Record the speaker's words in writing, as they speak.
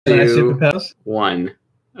Superpowers. 1.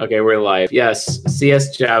 Okay, we're live. Yes,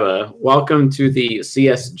 CS Jabba. Welcome to the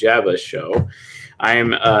CS Jabba show.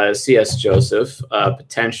 I'm CS Joseph,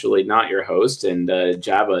 potentially not your host, and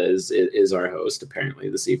Jabba is our host apparently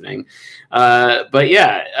this evening. But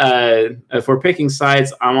yeah, if we're picking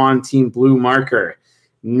sides, I'm on Team Blue Marker.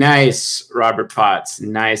 Nice, Robert Potts.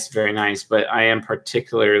 Nice, very nice. But I am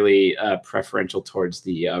particularly preferential towards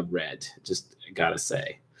the red. Just gotta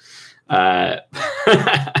say. Wow.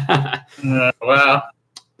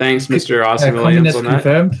 Thanks, Mr. Austin Williams. On that.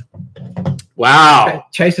 Confirmed. Wow.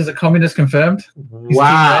 Chase is a communist confirmed.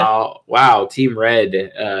 Wow. Wow. Team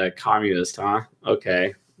Red, communist, huh?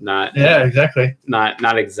 Okay. Yeah, exactly.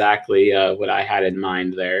 Not exactly what I had in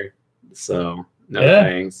mind there. So no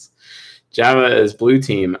thanks. Java is blue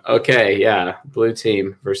team. Okay, yeah. Blue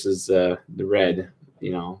team versus the red,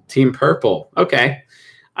 Team purple. Okay.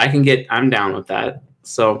 I'm down with that.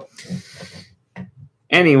 So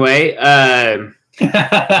anyway,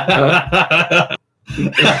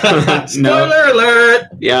 spoiler alert.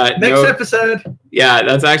 Yeah, next episode. Yeah,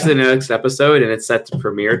 that's actually the next episode, and it's set to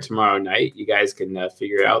premiere tomorrow night. You guys can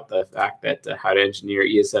figure out the fact that How to Engineer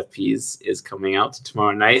ESFPs is coming out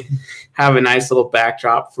tomorrow night. Have a nice little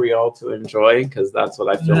backdrop for y'all to enjoy, because that's what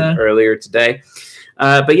I filmed earlier today.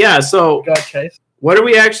 But yeah, so Chase. What are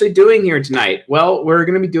we actually doing here tonight? Well, we're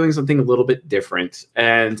going to be doing something a little bit different.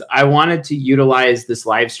 And I wanted to utilize this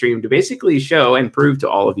live stream to basically show and prove to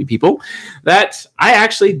all of you people that I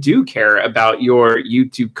actually do care about your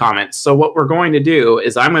YouTube comments. So what we're going to do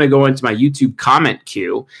is I'm going to go into my YouTube comment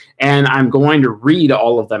queue, and I'm going to read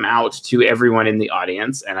all of them out to everyone in the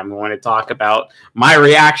audience. And I'm going to talk about my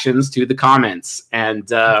reactions to the comments. And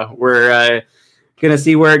we're going to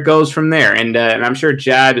see where it goes from there. And I'm sure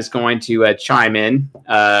Jad is going to chime in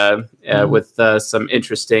with some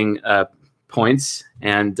interesting points.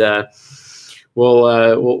 And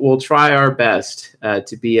we'll try our best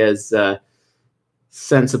to be as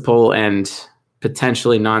sensible and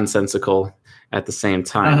potentially nonsensical at the same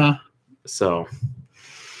time. So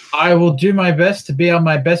I will do my best to be on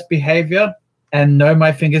my best behavior and know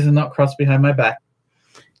my fingers are not crossed behind my back.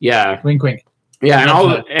 Yeah. Wink, wink.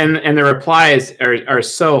 Yeah, and the replies are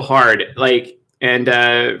so hard. Like, and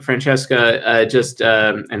Francesca,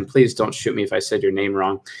 and please don't shoot me if I said your name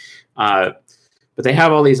wrong. But they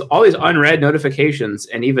have all these unread notifications,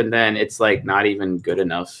 and even then, it's like not even good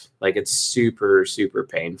enough. Like, it's super, super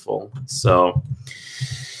painful. So,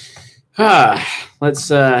 let's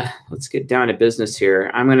get down to business here.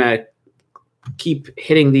 I'm gonna keep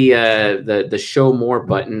hitting the show more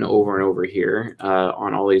button over and over here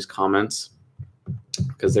on all these comments,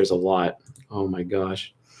 because there's a lot. Oh my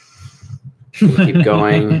gosh. Gonna keep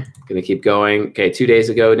going. Okay, 2 days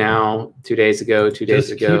ago now. 2 days ago. 2 days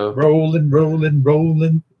ago. Keep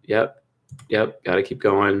rolling. Yep. Gotta keep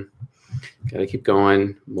going.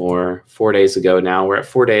 More. 4 days ago now. We're at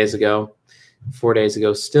 4 days ago. 4 days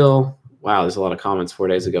ago still. Wow, there's a lot of comments 4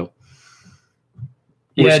 days ago.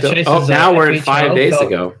 Now we're at 5 days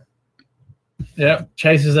ago. Yeah,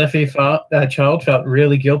 Chase's FE child felt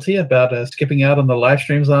really guilty about skipping out on the live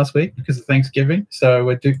streams last week because of Thanksgiving. So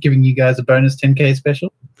we're giving you guys a bonus 10K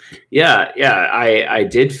special. Yeah, I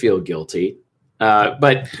did feel guilty.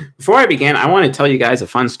 But before I begin, I want to tell you guys a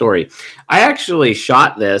fun story. I actually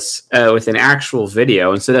shot this with an actual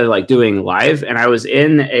video instead of like doing live. And I was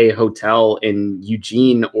in a hotel in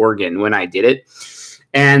Eugene, Oregon when I did it.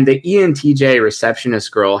 And the ENTJ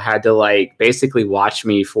receptionist girl had to like basically watch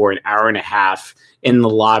me for an hour and a half in the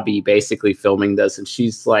lobby, basically filming this. And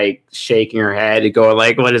she's like shaking her head and going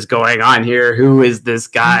like, what is going on here? Who is this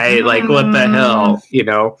guy? Like, what the hell?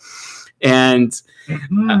 And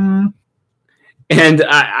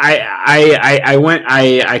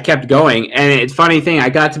I kept going. And it's funny thing, I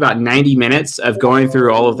got to about 90 minutes of going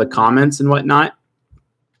through all of the comments and whatnot.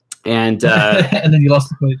 And and then you lost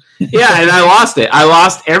the footage. Yeah, and I lost it. I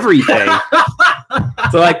lost everything.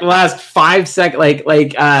 So like the last 5 seconds,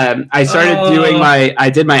 I started doing I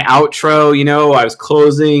did my outro. I was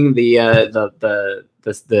closing the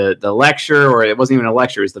lecture, or it wasn't even a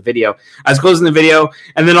lecture, it was the video. I was closing the video,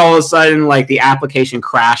 and then all of a sudden, like the application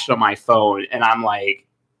crashed on my phone, and I'm like,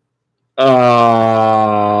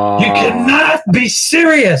 oh, you cannot be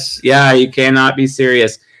serious. Yeah, you cannot be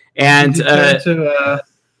serious. And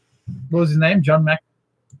what was his name? John Mac.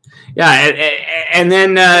 Yeah, and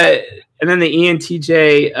then the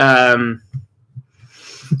ENTJ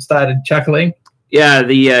started chuckling. Yeah,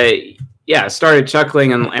 started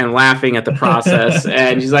chuckling and laughing at the process.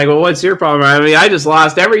 And she's like, "Well, what's your problem?" I mean, I just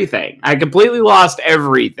lost everything. I completely lost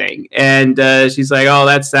everything. And she's like, "Oh,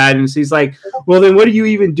 that's sad." And she's like, "Well, then what are you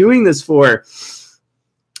even doing this for?"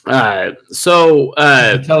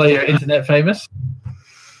 Tell her you're internet famous.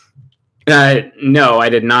 No, I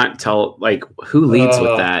did not tell. Like, who leads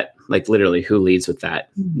with that? Like, literally, who leads with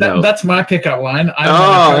that? No. That's my pickup line. I'm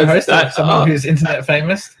a co-host of someone who's internet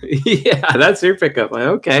famous. Yeah, that's your pickup line.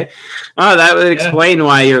 Okay. Oh, that would explain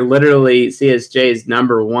why you're literally CSJ's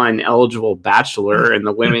 #1 eligible bachelor, and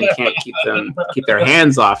the women can't keep their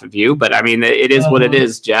hands off of you. But I mean, it is what it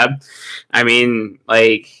is, Jeb. I mean,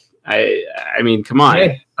 like, I mean, come on.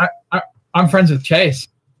 Hey, I'm friends with Chase.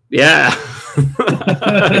 Yeah.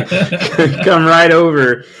 Come right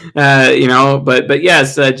over, but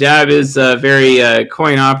yes, Jab is very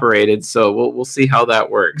coin operated, so we'll see how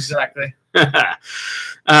that works. Exactly.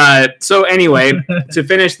 So anyway, to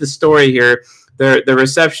finish the story here, the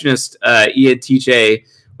receptionist ENTJ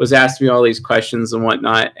was asking me all these questions and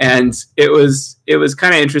whatnot, and it was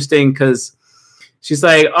kind of interesting because she's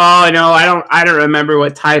like, oh no, I don't remember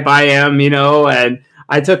what type I am, and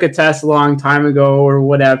I took a test a long time ago or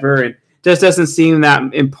whatever, and just doesn't seem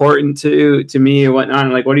that important to me and whatnot.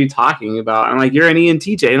 I'm like, what are you talking about? I'm like, you're an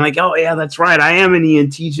ENTJ. I'm like, oh yeah, that's right, I am an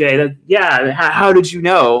ENTJ. How did you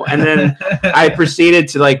know? And then I proceeded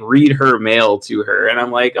to like read her mail to her, and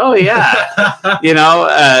I'm like, oh yeah,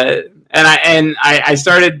 and I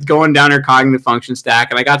started going down her cognitive function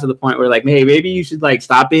stack, and I got to the point where like, hey, maybe you should like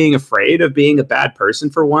stop being afraid of being a bad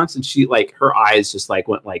person for once. And she like, her eyes just like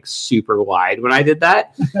went like super wide when I did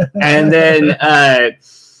that, and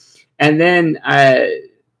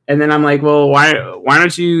then I'm like, well, why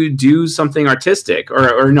don't you do something artistic?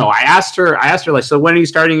 Or no, I asked her like, so when are you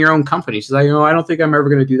starting your own company? She's like, I don't think I'm ever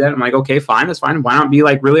going to do that. I'm like, okay, fine, that's fine. Why not be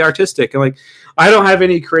like really artistic? And like, I don't have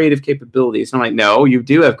any creative capabilities. And I'm like, no, you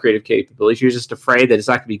do have creative capabilities. You're just afraid that it's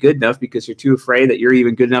not going to be good enough because you're too afraid that you're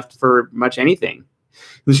even good enough for much anything.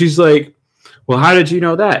 And she's like, well, how did you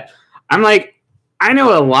know that? I'm like, I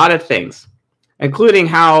know a lot of things, including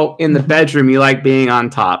how in the bedroom you like being on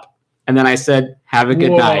top. And then I said, have a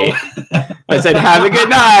good night. I said, have a good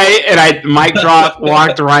night. And I mic drop,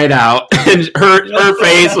 walked right out. And her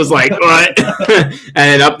face was like, what? And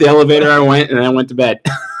then up the elevator I went, and then I went to bed.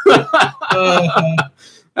 That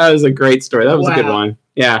was a great story. That was a good one.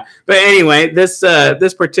 Yeah. But anyway, this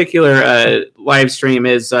particular live stream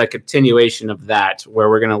is a continuation of that, where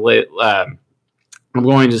we're going to I'm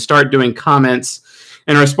going to start doing comments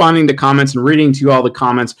and responding to comments and reading to you all the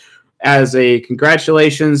comments as a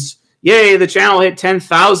congratulations. Yay, the channel hit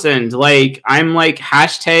 10,000. Like, I'm like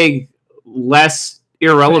hashtag less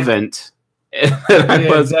irrelevant than I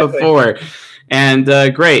was before. And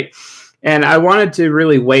great. And I wanted to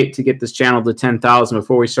really wait to get this channel to 10,000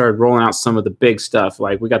 before we started rolling out some of the big stuff.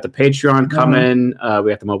 Like, we got the Patreon coming.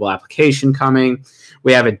 We got the mobile application coming.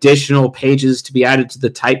 We have additional pages to be added to the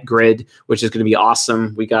type grid, which is going to be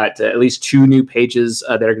awesome. We got at least 2 new pages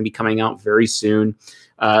that are going to be coming out very soon.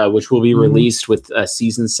 Which will be released with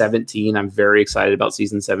season 17. I'm very excited about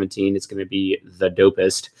season 17. It's going to be the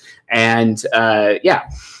dopest. And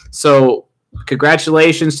so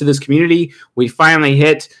congratulations to this community. We finally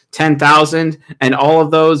hit 10,000, and all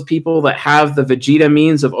of those people that have the Vegeta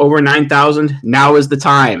memes of over 9,000, now is the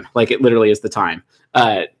time. Like, it literally is the time.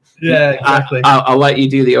 Yeah, exactly. I'll let you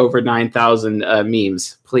do the over 9,000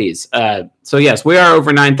 memes, please. So yes, we are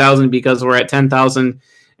over 9,000 because we're at 10,000.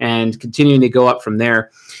 And continuing to go up from there.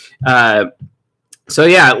 So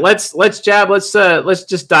yeah, let's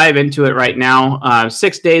just dive into it right now.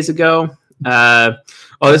 6 days ago.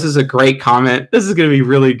 This is a great comment. This is going to be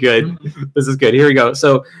really good. This is good. Here we go.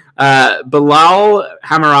 So Bilal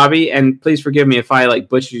Hammurabi, and please forgive me if I like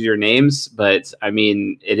butcher your names, but I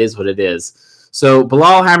mean, it is what it is. So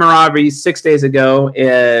Bilal Hammurabi, 6 days ago,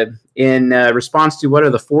 in response to what are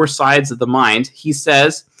the 4 sides of the mind, he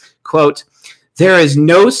says, quote, there is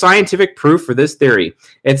no scientific proof for this theory.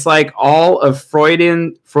 It's like all of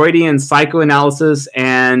Freudian psychoanalysis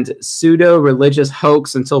and pseudo-religious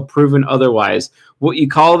hoax until proven otherwise. What you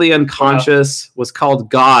call the unconscious was called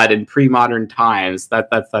God in pre-modern times.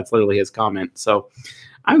 That's literally his comment. So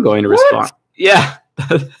I'm going to respond. Yeah.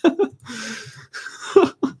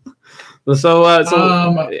 So how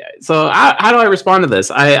do I respond to this?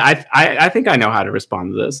 I think I know how to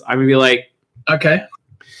respond to this. I'm gonna be like, okay.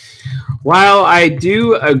 While I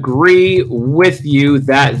do agree with you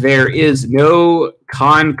that there is no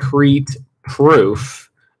concrete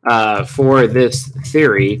proof for this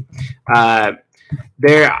theory, I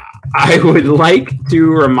would like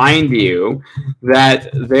to remind you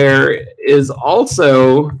that there is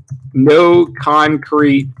also no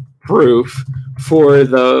concrete proof for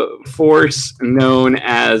the force known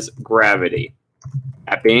as gravity.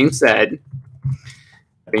 That being said,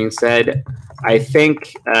 I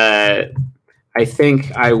think I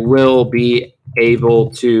will be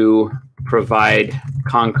able to provide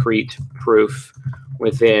concrete proof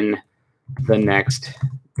within the next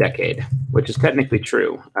decade, which is technically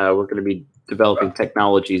true. We're going to be developing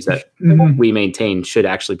technologies that we maintain should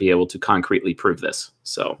actually be able to concretely prove this.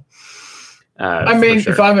 So, I mean,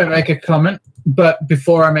 if I may make a comment, but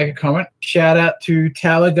before I make a comment, shout out to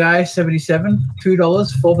Tower Guy 77,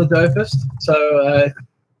 $2 for the dopest. So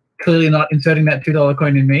clearly not inserting that $2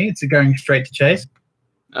 coin in me. It's going straight to Chase.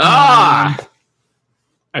 Are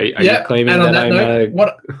you claiming that I'm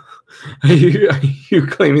Are you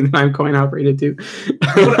claiming that I'm coin operated too?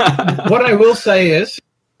 What I will say is,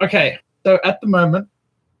 okay, so at the moment,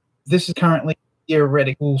 this is currently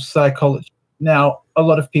theoretical psychology. Now, a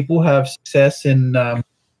lot of people have success in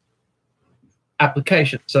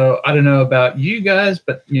application. So I don't know about you guys,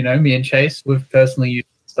 but me and Chase, we've personally used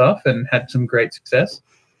stuff and had some great success.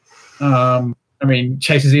 I mean,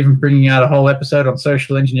 Chase is even bringing out a whole episode on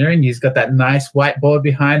social engineering. He's got that nice whiteboard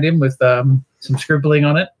behind him with some scribbling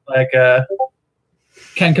on it,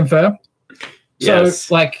 can confirm. Yes.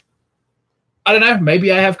 So, I don't know,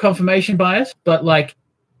 maybe I have confirmation bias, but,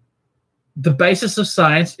 the basis of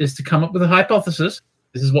science is to come up with a hypothesis.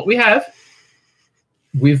 This is what we have.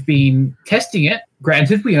 We've been testing it.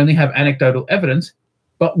 Granted, we only have anecdotal evidence,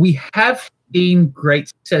 but we have seen great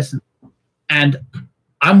success. And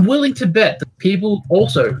I'm willing to bet that people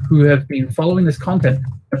also who have been following this content,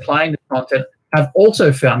 applying this content, have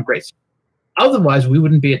also found great success. Otherwise, we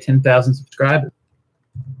wouldn't be at 10,000 subscribers.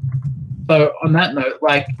 So on that note,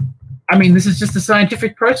 this is just a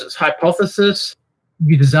scientific process. Hypothesis,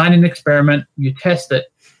 you design an experiment, you test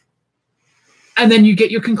it, and then you get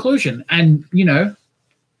your conclusion. And,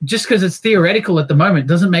 just because it's theoretical at the moment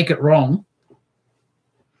doesn't make it wrong.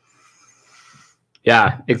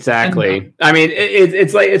 Yeah, exactly. I mean,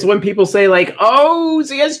 it's when people say "Oh,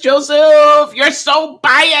 C.S. Joseph, you're so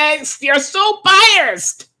biased. You're so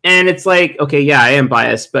biased." And it's okay, yeah, I am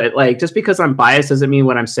biased, but just because I'm biased doesn't mean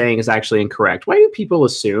what I'm saying is actually incorrect. Why do people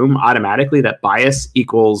assume automatically that bias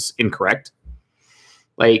equals incorrect?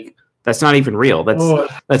 That's not even real.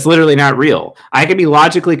 That's literally not real. I can be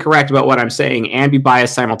logically correct about what I'm saying and be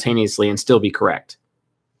biased simultaneously and still be correct.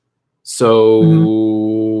 So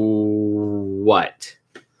what?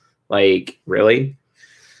 Really?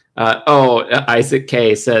 Isaac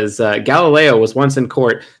K says Galileo was once in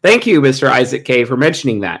court. Thank you, Mr. Isaac K, for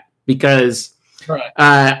mentioning that, because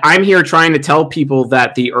I'm here trying to tell people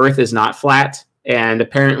that the Earth is not flat, and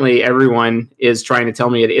apparently everyone is trying to tell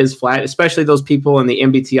me it is flat, especially those people in the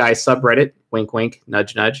MBTI subreddit. Wink, wink,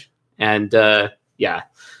 nudge, nudge. And no,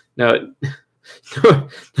 not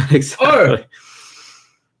exactly. Oh,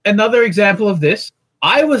 another example of this.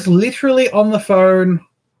 I was literally on the phone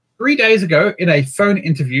 3 days ago in a phone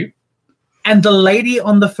interview, and the lady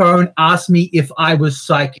on the phone asked me if I was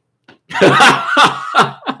psychic.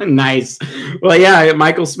 Nice. Well, yeah,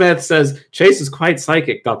 Michael Smith says, Chase is quite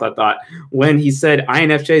psychic, ... When he said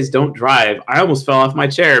INFJs don't drive, I almost fell off my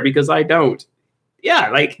chair because I don't. Yeah,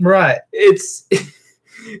 right.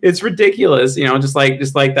 It's ridiculous, just like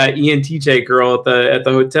that ENTJ girl at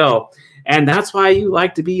the hotel. And that's why you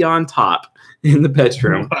like to be on top in the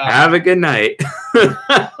bedroom. Wow. Have a good night.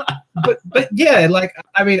 but yeah,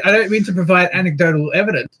 I don't mean to provide anecdotal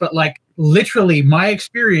evidence, but literally my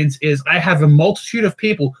experience is I have a multitude of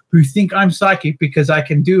people who think I'm psychic because I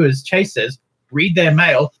can do, as Chase says, read their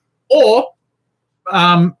mail, or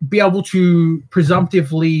be able to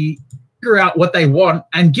presumptively figure out what they want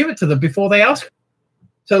and give it to them before they ask.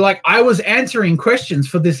 So I was answering questions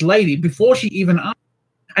for this lady before she even asked,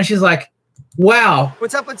 and she's like, wow,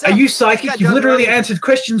 what's up? Are you psychic? You've literally answered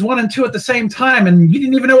questions 1 and 2 at the same time, and you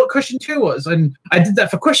didn't even know what question 2 was. And I did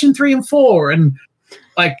that for question 3 and 4, and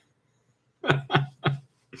Nice.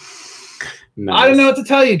 I don't know what to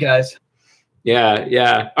tell you guys.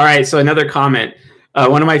 Yeah. All right, so another comment.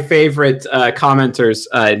 One of my favorite commenters,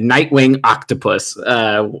 Nightwing Octopus.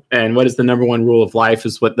 And what is the number 1 rule of life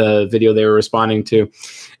is what the video they were responding to.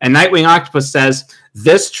 And Nightwing Octopus says,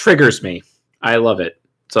 this triggers me. I love it.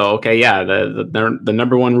 So, okay, yeah, the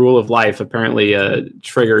number 1 rule of life apparently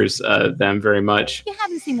triggers them very much. You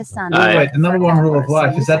haven't seen the sun. Wait, the number 1 rule of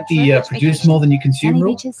life, is that the produce more than you consume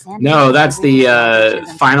rule? No, that's the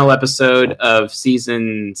final episode of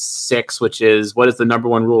season 6, which is what is the number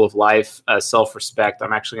 1 rule of life? Self-respect.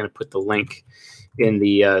 I'm actually going to put the link in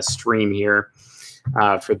the stream here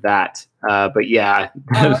for that. But yeah.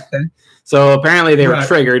 Oh, okay. So apparently they were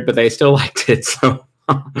triggered, but they still liked it. So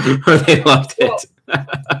or they loved it.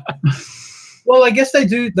 Well, I guess they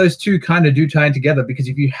do. Those two kind of do tie in together, because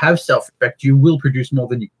if you have self-respect, you will produce more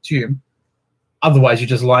than you consume. Otherwise, you're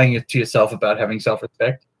just lying to yourself about having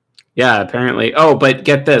self-respect. Yeah, apparently. Oh, but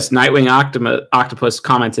get this. Nightwing Octopus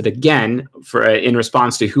commented again in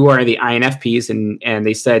response to who are the INFPs, and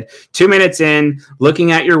they said 2 minutes in,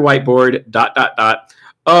 looking at your whiteboard, ...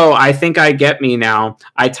 Oh, I think I get me now.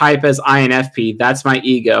 I type as INFP. That's my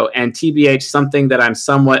ego. And TBH, something that I'm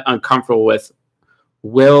somewhat uncomfortable with.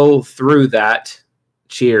 Will through that.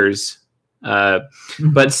 Cheers.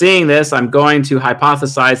 But seeing this, I'm going to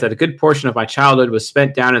hypothesize that a good portion of my childhood was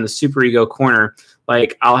spent down in the superego corner.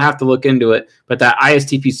 Like, I'll have to look into it. But that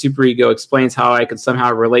ISTP superego explains how I could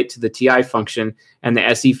somehow relate to the TI function and the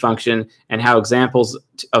SE function and how examples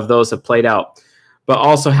of those have played out. But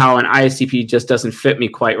also how an ISTP just doesn't fit me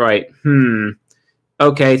quite right.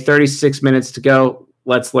 Okay, 36 minutes to go.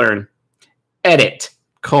 Let's learn. Edit, :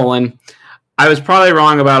 I was probably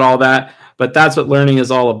wrong about all that, but that's what learning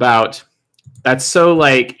is all about. That's so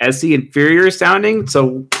like SE inferior sounding.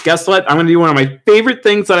 So guess what? I'm going to do one of my favorite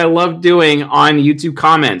things that I love doing on YouTube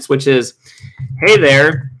comments, which is, hey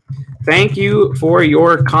there, thank you for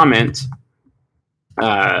your comment.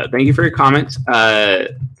 Thank you for your comment.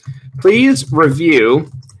 Please review,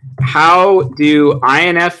 how do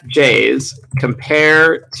INFJs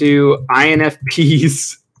compare to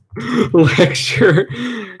INFP's lecture,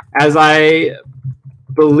 as I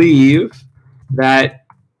believe that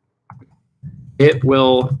it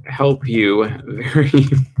will help you very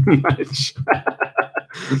much.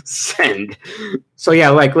 Send. So yeah,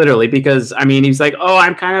 like literally, because I mean, he's like, oh,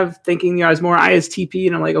 I'm kind of thinking I was more ISTP,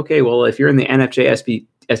 and I'm like, okay, well, if you're in the NFJ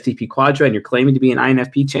STP quadra and you're claiming to be an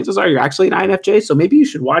INFP, chances are you're actually an INFJ. So maybe you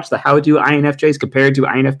should watch the How Do INFJs Compared to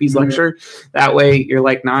INFPs lecture. That way you're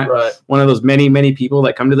like not one of those many people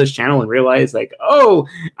that come to this channel and realize like, oh,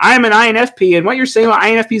 I'm an INFP and what you're saying about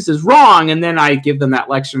INFPs is wrong. And then I give them that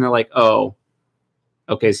lecture and they're like, oh,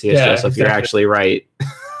 okay, CS Joseph, you're actually right.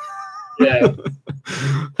 Yeah.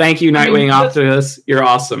 Thank you, Nightwing Optimus. You're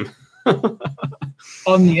awesome.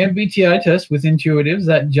 On the MBTI test with intuitives,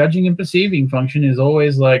 that judging and perceiving function is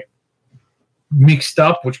always like mixed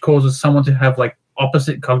up, which causes someone to have like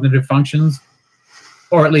opposite cognitive functions,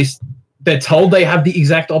 or at least they're told they have the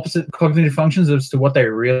exact opposite cognitive functions as to what they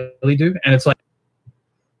really do. And it's like,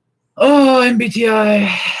 oh,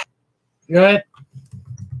 MBTI, right?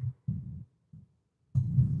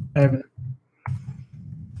 I haven't.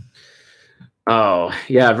 Oh,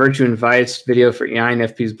 yeah, Virtue and Vice video for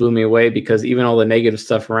INFPs blew me away because even all the negative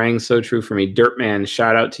stuff rang so true for me. Dirtman,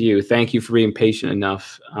 shout out to you. Thank you for being patient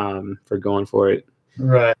enough for going for it.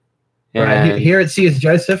 Right. And right. Here at CS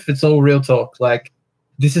Joseph, it's all real talk. Like,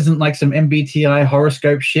 this isn't like some MBTI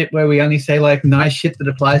horoscope shit where we only say like nice shit that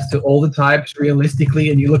applies to all the types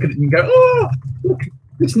realistically, and you look at it and you go, oh, look,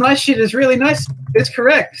 this nice shit is really nice. It's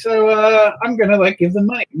correct. So I'm going to like give them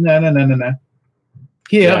money. No.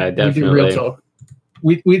 Here, we do real talk.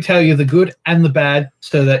 We tell you the good and the bad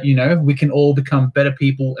so that, you know, we can all become better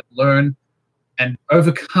people and learn and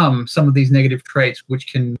overcome some of these negative traits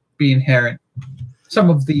which can be inherent. Some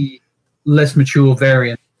of the less mature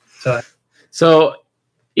variants. So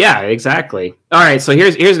yeah, exactly. All right, so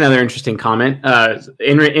here's another interesting comment.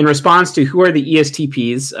 In response to who are the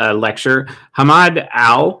ESTPs lecture, Hamad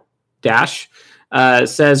Al Dash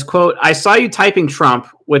says, quote, I saw you typing Trump,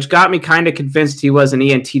 which got me kind of convinced he was an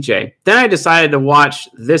ENTJ. Then I decided to watch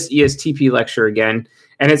this ESTP lecture again,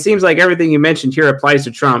 and it seems like everything you mentioned here applies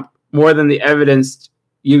to Trump more than the evidence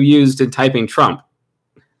you used in typing Trump.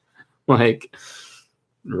 Like,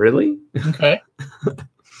 really? Okay.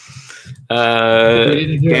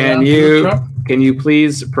 Can you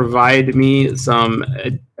please provide me some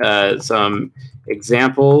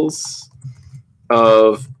examples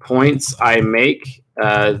of points I make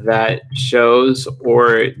that shows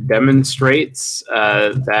or demonstrates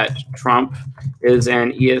that Trump is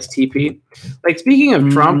an ESTP? Like, speaking of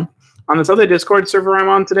Trump, on this other Discord server I'm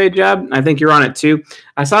on today, Jeb, I think you're on it too,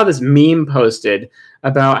 I saw this meme posted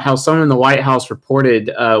about how someone in the White House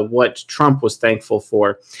reported what Trump was thankful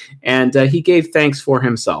for. And he gave thanks for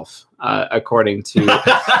himself, according to...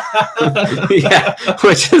 yeah,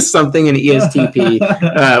 which is something an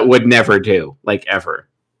ESTP would never do, like ever.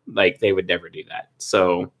 Like, they would never do that.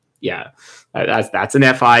 So, yeah, that's an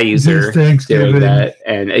FI user doing that.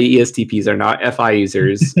 And ESTPs are not FI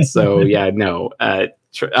users. So, yeah, no.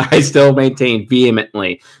 I still maintain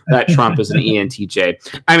vehemently that Trump is an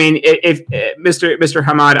ENTJ. I mean, if Mr.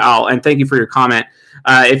 Hamad Al, and thank you for your comment.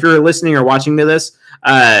 If you're listening or watching to this,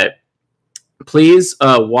 please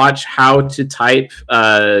watch how to type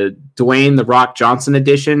Dwayne The Rock Johnson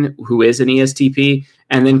edition, who is an ESTP,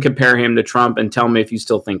 and then compare him to Trump and tell me if you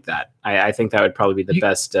still think that. I think that would probably be the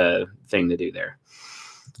best thing to do there.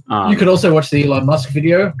 You could also watch the Elon Musk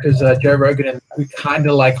video because Joe Rogan and kind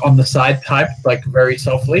of like on the side typed like very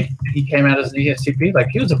softly. He came out as an ESTP, like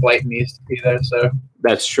he was a blatant ESTP though. So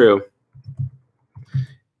that's true.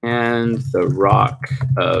 And the Rock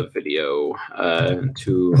video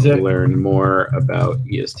to learn more about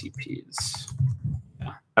ESTPs.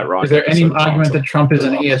 Yeah, that Rock. Is there any argument that Trump is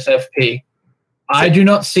an ESFP? I do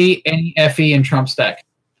not see any FE in Trump's stack.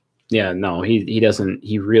 Yeah, no, he doesn't.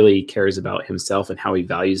 He really cares about himself and how he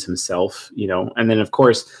values himself, you know. And then, of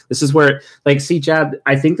course, this is where, like, see, Jab,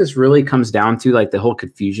 I think this really comes down to like the whole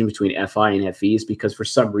confusion between FI and FEs, because for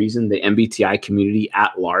some reason the MBTI community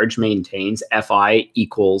at large maintains FI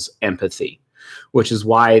equals empathy, which is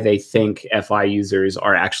why they think FI users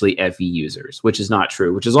are actually FE users, which is not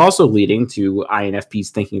true, which is also leading to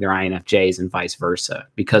INFPs thinking they're INFJs and vice versa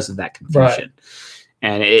because of that confusion. Right.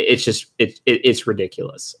 And it's just it's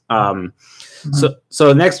ridiculous.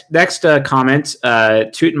 So next comment,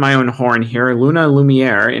 tooting my own horn here. Luna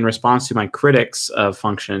Lumiere, in response to my critics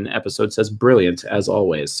function episode, says brilliant as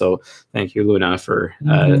always. So thank you, Luna, for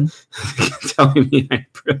telling me I'm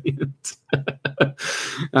brilliant.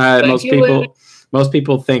 Most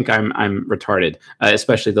people think I'm retarded,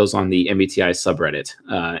 especially those on the MBTI subreddit.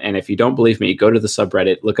 And if you don't believe me, go to the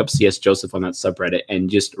subreddit, look up CS Joseph on that subreddit, and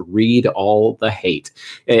just read all the hate.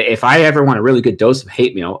 If I ever want a really good dose of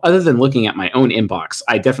hate mail, other than looking at my own inbox,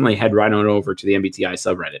 I definitely head right on over to the MBTI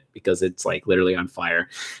subreddit because it's like literally on fire.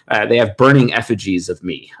 They have burning effigies of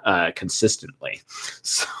me consistently,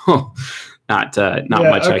 so not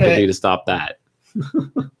much I can do to stop that.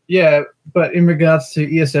 Yeah, but in regards to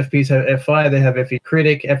ESFPs have FI, they have FE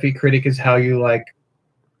critic. FE critic is how you like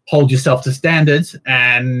hold yourself to standards,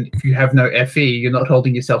 and if you have no FE, you're not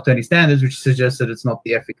holding yourself to any standards, which suggests that it's not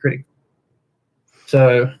the FE critic.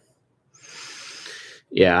 So,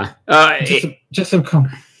 yeah, just some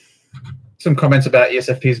comments about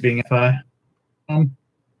ESFPs being FI.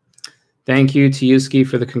 Thank you to Yuski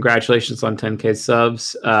for the congratulations on 10K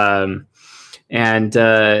subs. And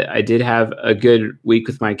I did have a good week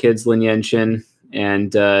with my kids, Lin Yenshin, and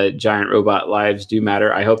Giant Robot Lives Do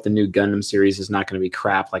Matter. I hope the new Gundam series is not going to be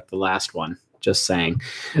crap like the last one. Just saying.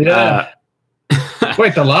 Yeah.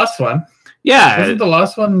 Wait, the last one? Yeah. Wasn't the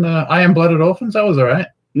last one Iron-Blooded Orphans? That was all right.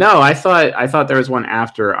 No, I thought there was one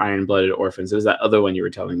after Iron-Blooded Orphans. It was that other one you were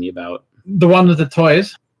telling me about. The one with the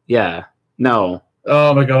toys? Yeah. No.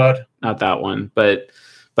 Oh, my God. Not that one, but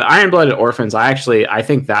Iron-Blooded Orphans, I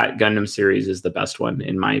think that Gundam series is the best one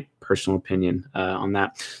in my personal opinion on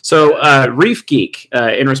that. So Reef Geek,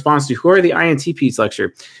 in response to who are the INTPs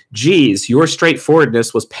lecture, geez, your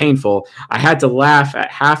straightforwardness was painful. I had to laugh at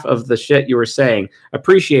half of the shit you were saying.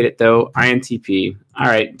 Appreciate it though, INTP. All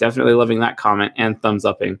right, definitely loving that comment and thumbs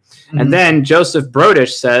upping. And then Joseph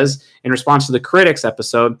Brodish says, in response to the critics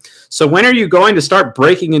episode, so when are you going to start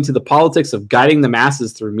breaking into the politics of guiding the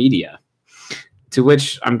masses through media? To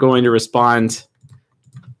which I'm going to respond,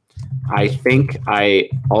 I think I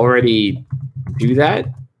already do that.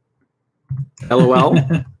 LOL.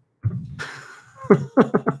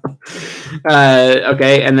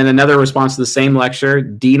 Okay, and then another response to the same lecture.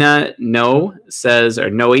 Dina No says, or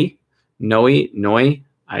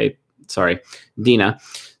Dina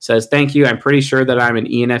says, thank you. I'm pretty sure that I'm an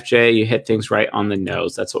ENFJ. You hit things right on the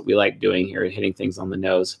nose. That's what we like doing here, hitting things on the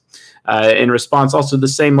nose. In response, also to the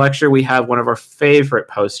same lecture, we have one of our favorite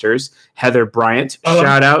posters, Heather Bryant. Hello.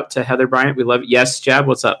 Shout out to Heather Bryant. We love it. Yes, Jab,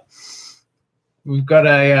 what's up? We've got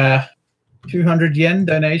a 200 yen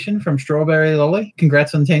donation from Strawberry Lolly.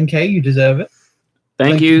 Congrats on 10K. You deserve it.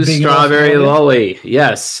 Thank you, Strawberry Lolly.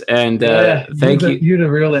 Yes, and thank you. You're the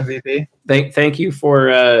real MVP. Thank you for...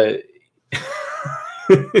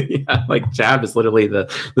 yeah, like Jab is literally the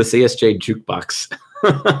CSJ jukebox.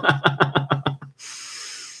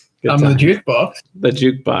 I'm the jukebox. The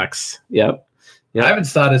jukebox. Yep. I haven't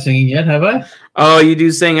started singing yet, have I? Oh, you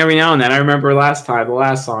do sing every now and then. I remember the last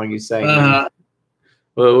song you sang.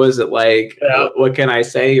 What was it like? Yeah. What can I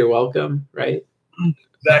say? You're welcome, right?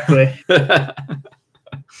 Exactly.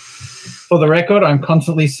 For the record, I'm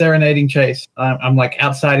constantly serenading Chase. I'm like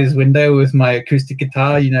outside his window with my acoustic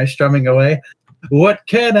guitar, strumming away. What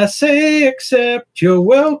can I say except you're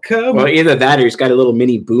welcome? Well, either that or he's got a little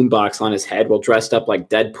mini boombox on his head while dressed up like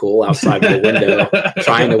Deadpool outside the window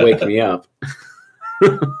trying to wake me up.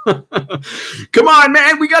 Come on,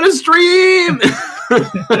 man, we got to stream!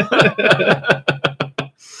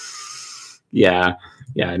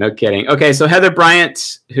 Yeah, no kidding. Okay, so Heather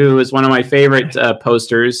Bryant, who is one of my favorite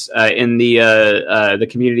posters in the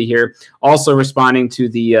community here, also responding to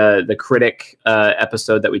the critic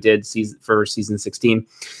episode that we did for season 16.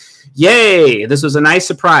 Yay! This was a nice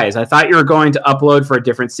surprise. I thought you were going to upload for a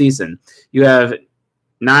different season. You have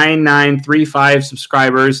 9935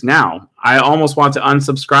 subscribers now. I almost want to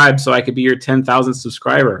unsubscribe so I could be your 10,000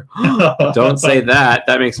 subscriber. Don't say that.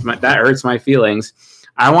 That hurts my feelings.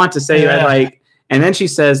 I want to say you had like, and then she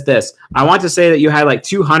says this. I want to say that you had like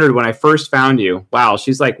 200 when I first found you. Wow,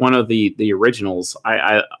 she's like one of the originals.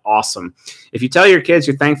 Awesome. If you tell your kids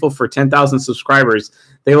you're thankful for 10,000 subscribers,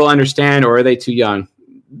 they will understand. Or are they too young?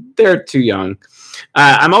 They're too young.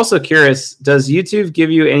 I'm also curious, does YouTube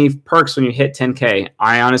give you any perks when you hit 10K?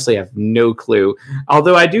 I honestly have no clue.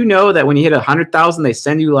 Although I do know that when you hit 100,000, they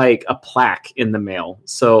send you like a plaque in the mail.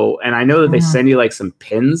 So, and I know that they send you like some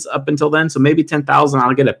pins up until then. So maybe 10,000,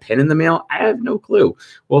 I'll get a pin in the mail. I have no clue.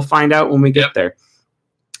 We'll find out when we get there.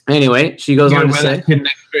 Anyway, she goes on to say,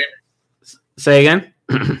 say again.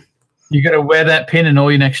 You got to wear that pin in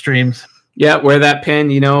all your next streams. Yeah, wear that pin,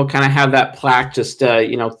 you know, kind of have that plaque just,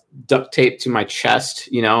 you know, duct tape to my chest,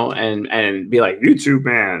 you know, and be like, YouTube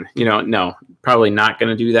man, you know, no, probably not going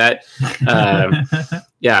to do that.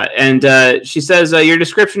 Yeah. And she says, your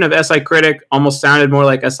description of SI Critic almost sounded more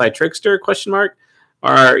like SI Trickster, ?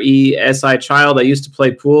 RESI Child. I used to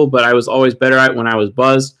play pool, but I was always better at it when I was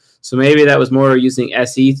buzzed. So maybe that was more using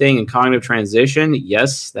SE thing and cognitive transition.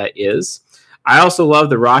 Yes, that is. I also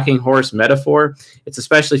love the rocking horse metaphor. It's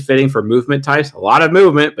especially fitting for movement types. A lot of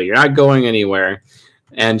movement, but you're not going anywhere.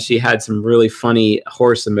 And she had some really funny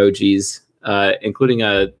horse emojis, including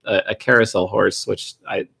a carousel horse, which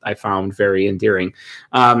I found very endearing.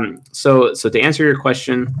 So to answer your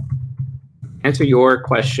question,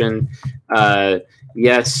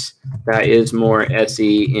 yes, that is more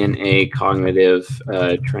SE in a cognitive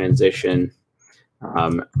transition.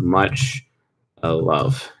 Much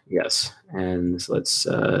love. Yes. And so let's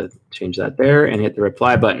change that there and hit the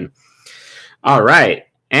reply button. All right.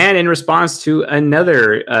 And in response to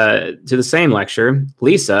another, to the same lecture,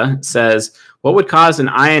 Lisa says, what would cause an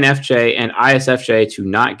INFJ and ISFJ to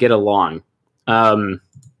not get along? My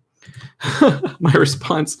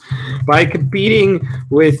response, by competing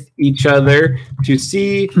with each other to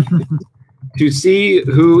see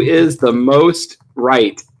who is the most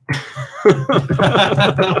right.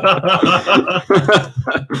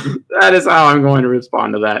 That is how I'm going to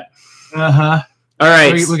respond to that. All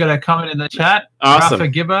right. We got a comment in the chat. Awesome.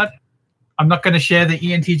 Rafa Gibbard. I'm not going to share the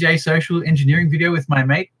ENTJ social engineering video with my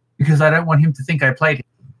mate because I don't want him to think I played him.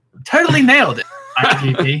 Totally nailed it,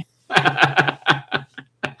 ITP.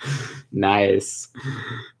 Nice.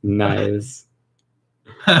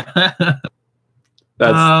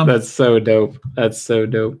 That's so dope. That's so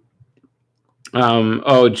dope.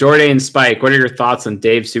 Jordan Spike, what are your thoughts on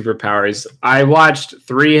Dave's superpowers? I watched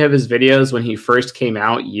 3 of his videos when he first came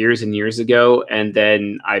out years and years ago, and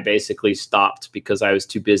then I basically stopped because I was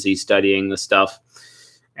too busy studying the stuff,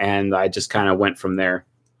 and I just kind of went from there.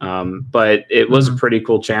 But it was a pretty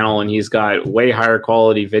cool channel, and he's got way higher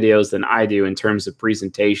quality videos than I do in terms of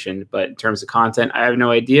presentation, but in terms of content, I have no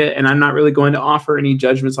idea, and I'm not really going to offer any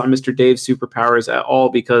judgments on Mr. Dave's superpowers at all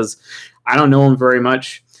because I don't know him very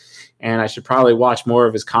much. And I should probably watch more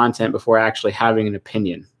of his content before actually having an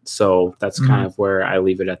opinion. So that's kind of where I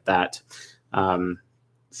leave it at that.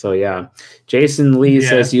 So yeah, Jason Lee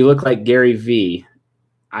says, you look like Gary V.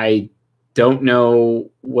 I don't know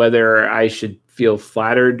whether I should feel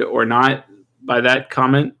flattered or not by that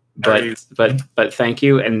comment, but thank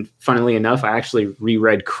you. And funnily enough, I actually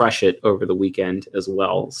reread Crush It over the weekend as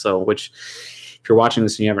well. So, which if you're watching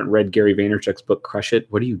this and you haven't read Gary Vaynerchuk's book, Crush It,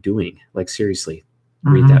 what are you doing? Like, seriously.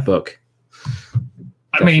 Read that book.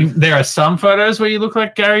 I mean, there are some photos where you look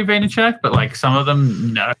like Gary Vaynerchuk, but like some of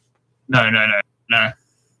them, no.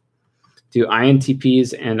 Do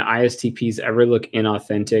INTPs and ISTPs ever look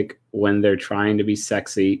inauthentic when they're trying to be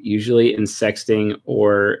sexy, usually in sexting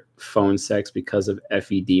or phone sex because of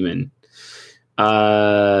FE demon?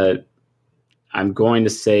 I'm going to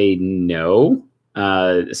say no,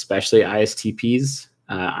 especially ISTPs.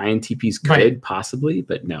 INTPs could possibly,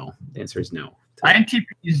 but no. The answer is no.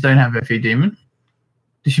 INTPs don't have FE demon.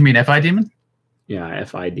 Does she mean FI demon? Yeah,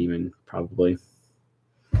 FI demon, probably.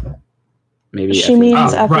 Maybe she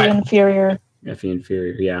means FE inferior. FE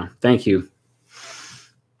inferior, yeah. Thank you.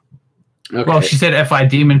 Okay. Well, she said FI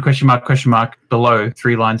demon, question mark, below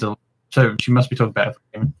 3 lines of... So she must be talking about FI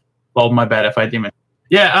demon. Lol, my bad, FI demon.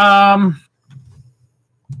 Yeah,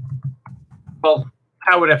 well,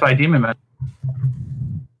 how would FI demon match?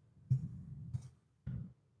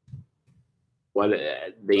 Well,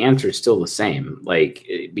 the answer is still the same, like,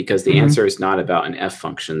 because the answer is not about an F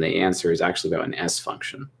function. The answer is actually about an S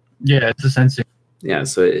function. Yeah, it's a sensing. Yeah,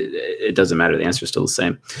 so it doesn't matter. The answer is still the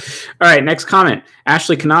same. All right, next comment.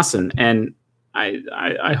 Ashley Knassen, and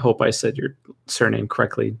I hope I said your surname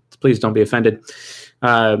correctly. Please don't be offended.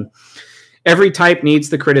 Every type needs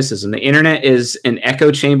the criticism. The internet is an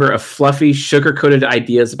echo chamber of fluffy, sugar-coated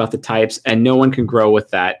ideas about the types, and no one can grow with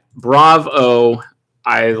that. Bravo.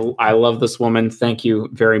 I love this woman. Thank you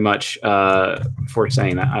very much for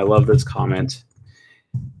saying that. I love this comment.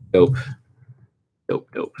 Dope. Dope.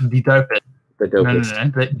 The dopest. The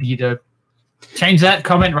dopest. No. The dope. Change that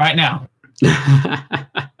comment right now.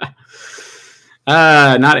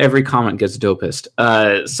 Not every comment gets dopest.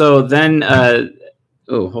 So then...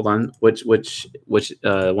 oh, hold on. Which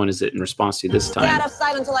one is it in response to this time?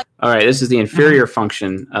 All right, this is the inferior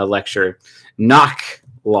function lecture. Knock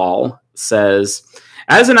lol says,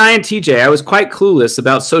 as an INTJ, I was quite clueless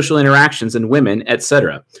about social interactions and women,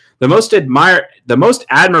 etc. The most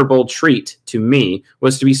admirable trait to me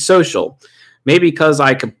was to be social. Maybe because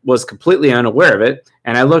I was completely unaware of it,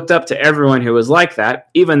 and I looked up to everyone who was like that,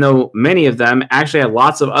 even though many of them actually had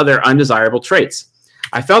lots of other undesirable traits.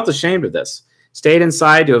 I felt ashamed of this. Stayed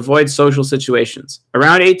inside to avoid social situations.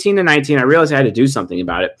 Around 18 to 19, I realized I had to do something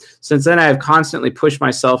about it. Since then, I have constantly pushed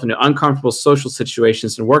myself into uncomfortable social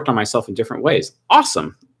situations and worked on myself in different ways.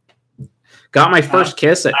 Awesome. Got my first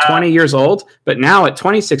kiss at 20 years old, but now at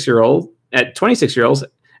 26 years old,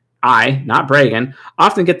 I, not bragging,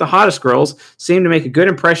 often get the hottest girls, seem to make a good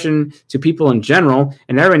impression to people in general,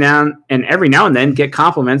 and every now and then get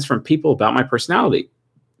compliments from people about my personality.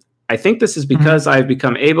 I think this is because I've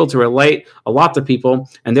become able to relate a lot to people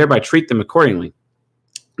and thereby treat them accordingly.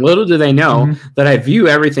 Little do they know that I view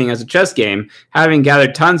everything as a chess game, having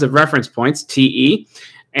gathered tons of reference points, TE,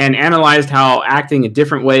 and analyzed how acting in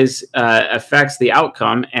different ways affects the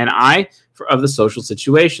outcome of the social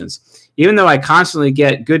situations. Even though I constantly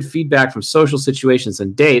get good feedback from social situations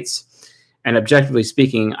and dates, and objectively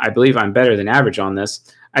speaking, I believe I'm better than average on this,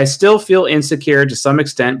 I still feel insecure to some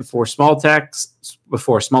extent before small talks,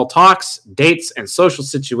 dates, and social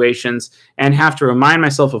situations, and have to remind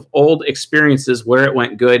myself of old experiences where it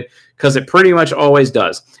went good, because it pretty much always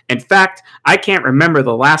does. In fact, I can't remember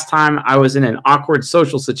the last time I was in an awkward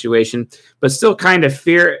social situation, but still kind of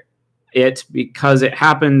fear it because it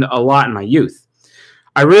happened a lot in my youth.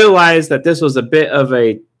 I realized that this was a bit of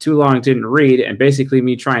a too long didn't read and basically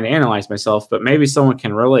me trying to analyze myself, but maybe someone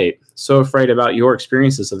can relate. So afraid about your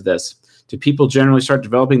experiences of this. Do people generally start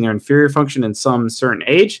developing their inferior function in some certain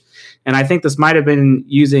age? And I think this might have been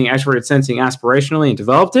using extroverted sensing aspirationally and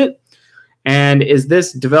developed it. And is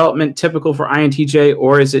this development typical for INTJ,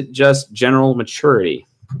 or is it just general maturity?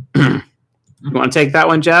 You want to take that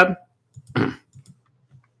one, Jab?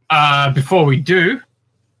 Before we do,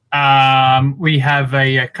 we have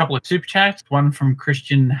a couple of super chats. One from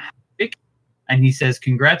Christian Hick, and he says,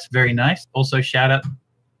 "Congrats, very nice." Also, shout out,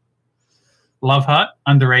 Love Heart,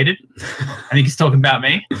 underrated. I think he's talking about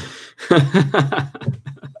me.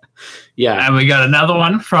 Yeah. And we got another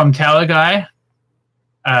one from Tower Guy,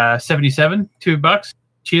 77, $2.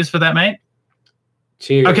 Cheers for that, mate.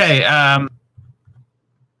 Cheers. Okay.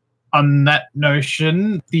 On that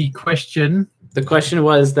notion, the question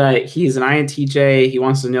was that he's an INTJ. He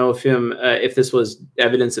wants to know if this was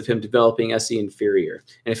evidence of him developing SE inferior,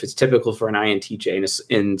 and if it's typical for an INTJ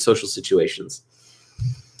in social situations.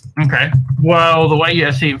 Okay. Well, the way your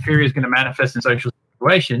SE inferior is going to manifest in social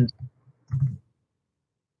situations,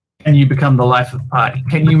 and you become the life of the party.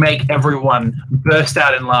 Can you make everyone burst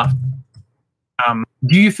out in laughter?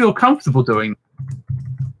 Do you feel comfortable doing that?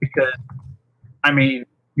 Because, I mean,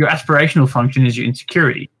 your aspirational function is your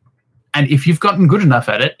insecurity. And if you've gotten good enough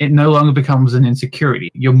at it, it no longer becomes an insecurity.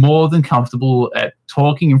 You're more than comfortable at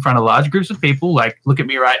talking in front of large groups of people. Like, look at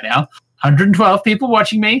me right now. 112 people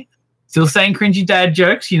watching me. Still saying cringy dad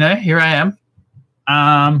jokes. You know, here I am.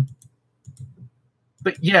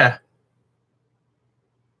 But yeah.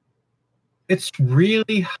 It's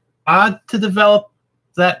really hard to develop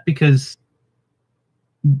that because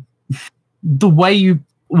the way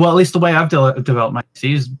at least the way I've developed my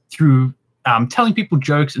SE is through telling people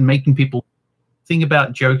jokes and making people think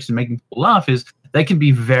about jokes and making people laugh. Is they can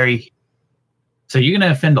be so you're going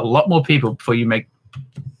to offend a lot more people before you make,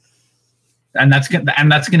 and that's going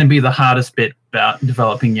to be the hardest bit about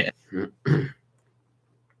developing it.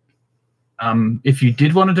 If you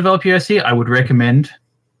did want to develop your SE, I would recommend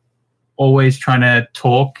always trying to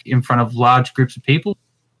talk in front of large groups of people.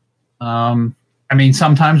 I mean,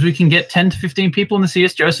 sometimes we can get 10 to 15 people in the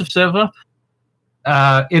CS Joseph server.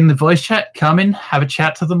 In the voice chat, come in, have a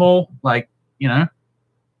chat to them all, like, you know,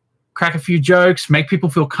 crack a few jokes, make people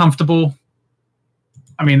feel comfortable.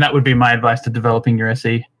 I mean, that would be my advice to developing your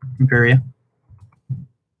SE inferior.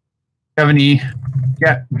 Do you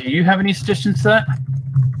have any suggestions to that?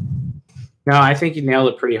 No, I think you nailed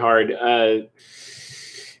it pretty hard.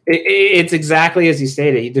 It's exactly as he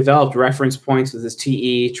stated. He developed reference points with his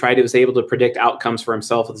TE, was able to predict outcomes for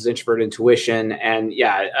himself with his introvert intuition. And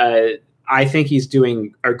yeah, I think he's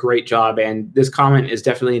doing a great job. And this comment is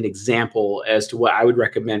definitely an example as to what I would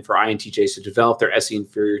recommend for INTJs to develop their SE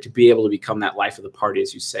inferior to be able to become that life of the party,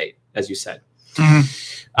 as you said.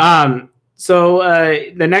 Mm-hmm. So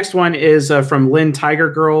the next one is from Lynn Tiger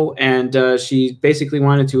Girl, and she basically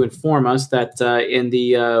wanted to inform us that in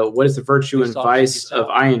the what is the virtue and vice of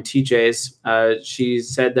INTJs, she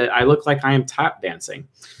said that I look like I am tap dancing.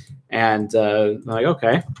 And like,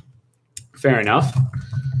 okay, fair enough.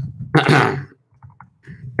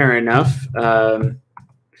 Fair enough. So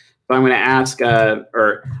I'm going to ask,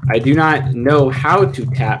 or I do not know how to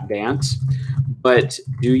tap dance, but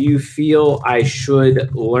do you feel I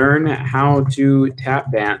should learn how to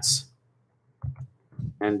tap dance?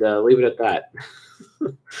 And leave it at that.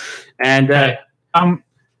 And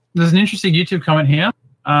there's an interesting YouTube comment here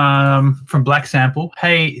from Black Sample.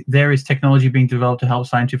 Hey, there is technology being developed to help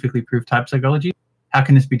scientifically prove type psychology. How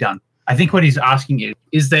can this be done? I think what he's asking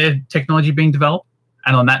is there technology being developed?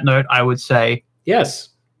 And on that note, I would say yes,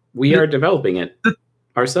 we are developing it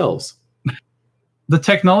ourselves. The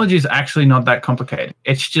technology is actually not that complicated.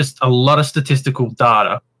 It's just a lot of statistical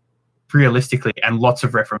data, realistically, and lots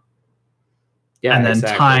of reference. Yeah, and then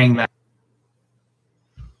tying that.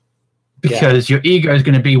 Because your ego is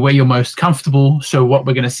going to be where you're most comfortable. So what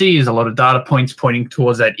we're going to see is a lot of data points pointing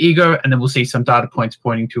towards that ego, and then we'll see some data points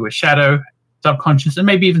pointing to a shadow, subconscious, and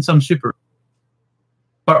maybe even some super.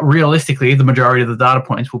 But realistically, the majority of the data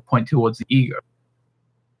points will point towards the ego.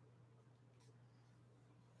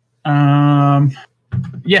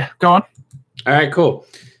 Yeah, go on. All right, cool.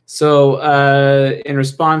 So in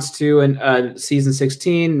response to season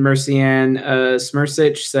 16, Mercianne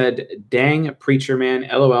Smirsic said, dang, preacher man,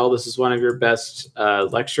 LOL, this is one of your best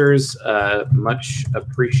lectures. Much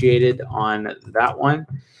appreciated on that one.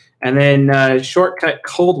 And then Shortcut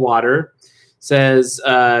Coldwater says,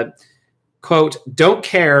 quote, don't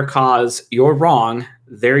care cause you're wrong.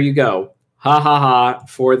 There you go. Ha ha ha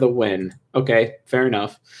for the win. Okay, fair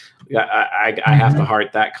enough. I have to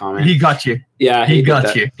heart that comment. He got you. Yeah, he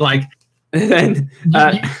got you. Like, and then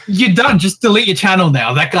you're done. Just delete your channel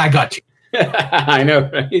now. That guy got you. I know,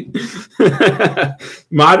 right?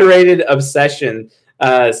 Moderated Obsession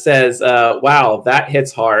says, wow, that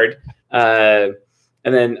hits hard. And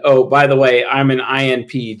then, oh, by the way, I'm an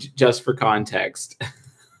INP just for context.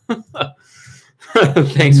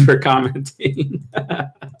 Thanks for commenting.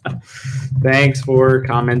 Thanks for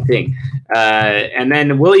commenting. And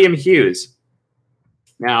then William Hughes.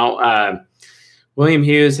 Now, William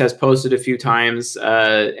Hughes has posted a few times,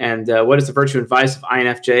 and what is the virtue and vice of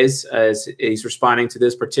INFJs? As he's responding to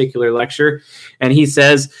this particular lecture, and he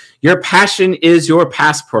says, your passion is your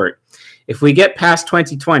passport. If we get past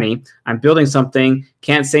 2020, I'm building something,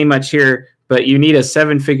 can't say much here, but you need a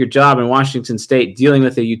 7-figure job in Washington State dealing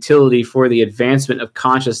with a utility for the advancement of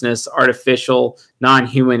consciousness, artificial,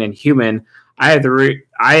 non-human, and human. I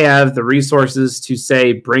have the resources to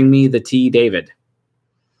say, bring me the tea, David.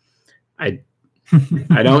 I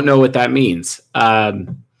don't know what that means.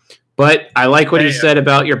 But I like what he said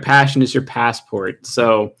about your passion is your passport.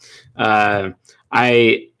 So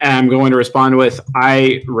I am going to respond with,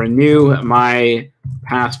 I renew my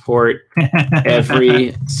passport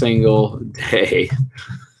every single day.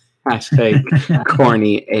 Hashtag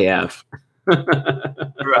corny AF.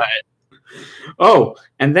 Right. Oh,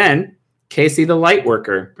 and then Casey the light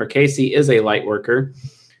worker, or Casey is a light worker,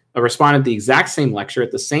 responded the exact same lecture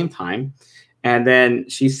at the same time. And then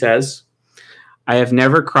she says, I have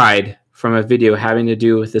never cried from a video having to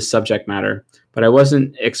do with this subject matter, but I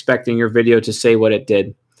wasn't expecting your video to say what it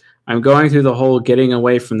did. I'm going through the whole getting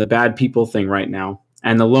away from the bad people thing right now,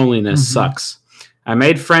 and the loneliness sucks. I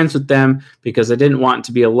made friends with them because I didn't want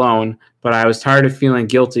to be alone, but I was tired of feeling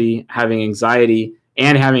guilty, having anxiety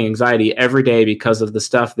every day because of the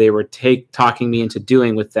stuff they were talking me into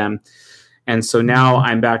doing with them. And so now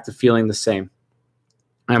I'm back to feeling the same.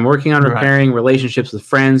 I'm working on repairing relationships with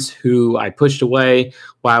friends who I pushed away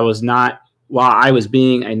while I was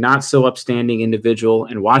being a not so upstanding individual,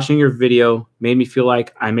 and watching your video made me feel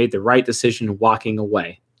like I made the right decision walking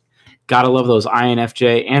away. Gotta love those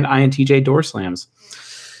INFJ and INTJ door slams.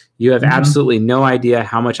 You have absolutely no idea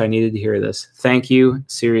how much I needed to hear this. Thank you,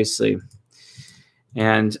 seriously.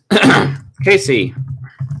 And Casey,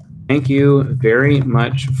 thank you very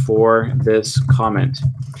much for this comment.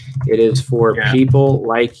 It is for people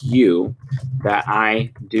like you that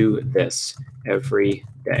I do this every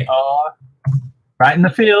day. Right in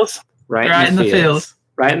the fields. Right in the fields.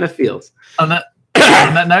 Right in the fields. On that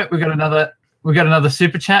note, we got another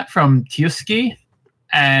super chat from Tiuski,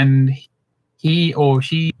 and he or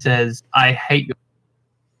she says, "I hate you."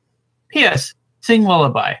 P.S. Sing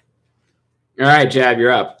lullaby. All right, Jab,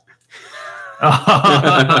 you're up.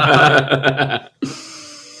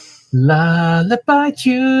 Lullaby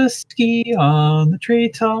Chusky on the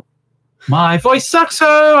treetop. My voice sucks,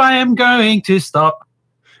 so I am going to stop.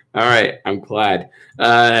 All right, I'm glad.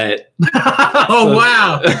 Oh,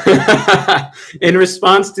 wow. In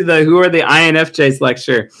response to the Who Are the INFJs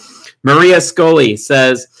lecture, Maria Scully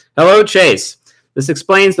says, "Hello, Chase. This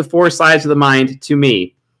explains the 4 sides of the mind to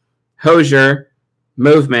me. Hosier,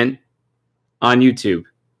 movement on YouTube."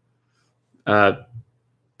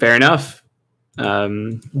 Fair enough.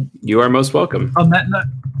 You are most welcome. On that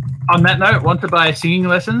note, want to buy singing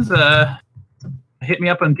lessons? Hit me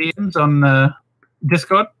up on DMs on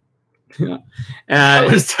Discord. I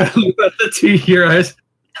was totally about the €2.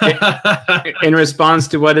 In response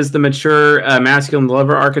to what is the mature masculine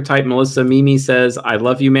lover archetype, Melissa Mimi says, "I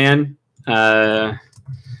love you, man." And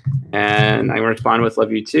I respond with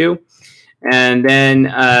 "love you too." And then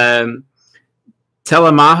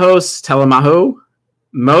Telemaho,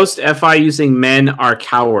 most FI using men are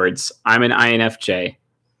cowards. I'm an INFJ.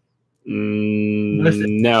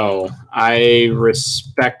 No, I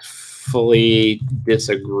respectfully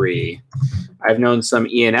disagree. I've known some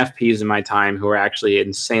ENFPs in my time who are actually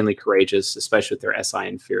insanely courageous, especially with their SI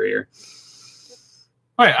inferior.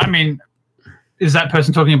 Wait, I mean, is that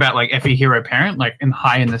person talking about like FE hero parent, like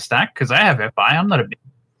high in the stack? Because I have FI. I'm not a big.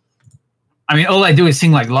 I mean, all I do is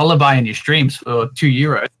sing like lullaby in your streams for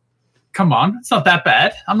 €2. Come on, it's not that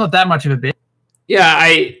bad. I'm not that much of a bitch. Yeah,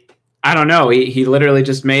 I don't know. He literally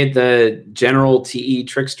just made the general TE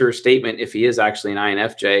trickster statement. If he is actually an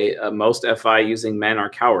INFJ, most FI using men are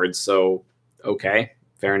cowards. So, okay,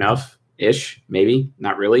 fair enough. Ish, maybe.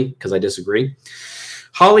 Not really, because I disagree.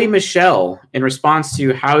 Holly Michelle, in response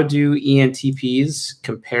to how do ENTPs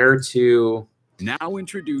compare to now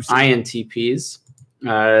introducing INTPs,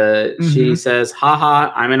 she says,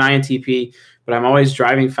 "Haha, I'm an INTP, but I'm always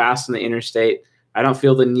driving fast on the interstate. I don't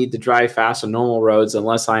feel the need to drive fast on normal roads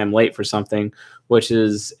unless I am late for something, which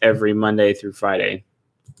is every Monday through Friday."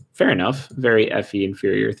 Fair enough. Very FE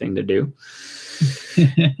inferior thing to do.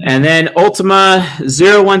 And then Ultima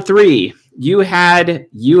 013. You had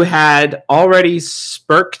already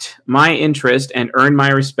spurked my interest and earned my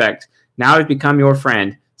respect. Now I've become your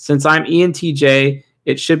friend. Since I'm ENTJ,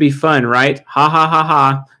 it should be fun, right? Ha ha ha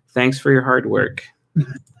ha. Thanks for your hard work.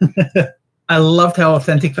 I loved how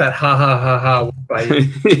authentic that ha ha ha ha was by you.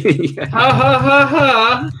 Yeah. Ha ha ha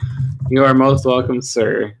ha. You are most welcome,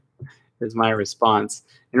 sir, is my response.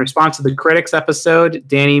 In response to the critics episode,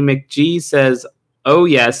 Danny McGee says, "Oh,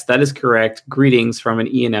 yes, that is correct. Greetings from an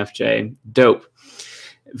ENFJ. Dope."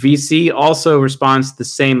 VC also responds to the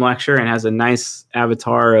same lecture and has a nice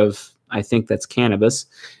avatar of, I think that's cannabis.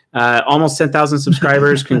 Almost 10,000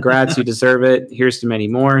 subscribers. Congrats, you deserve it. Here's to many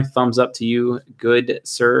more. Thumbs up to you, good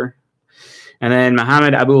sir. And then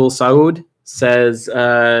Mohammed Abul Saud says,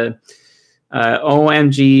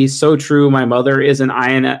 "OMG, so true. My mother is an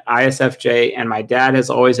ISFJ, and my dad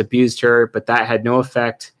has always abused her, but that had no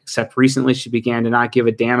effect, except recently she began to not give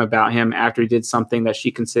a damn about him after he did something that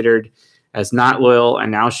she considered as not loyal,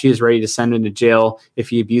 and now she is ready to send him to jail if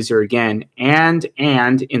he abuses her again. And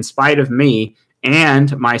in spite of me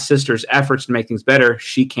and my sister's efforts to make things better,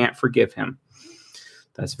 she can't forgive him."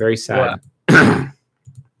 That's very sad. Wow.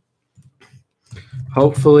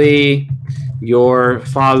 Hopefully your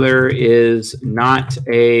father is not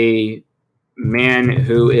a man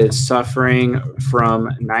who is suffering from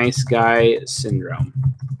nice guy syndrome.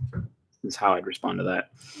 Is how I'd respond to that.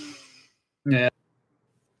 Yeah.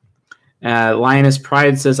 Lioness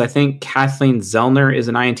Pride says, "I think Kathleen Zellner is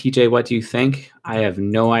an INTJ. What do you think?" I have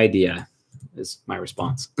no idea, is my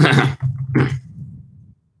response. I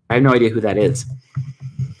have no idea who that is.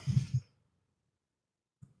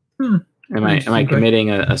 Am I committing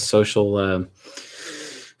a social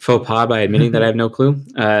faux pas by admitting that I have no clue?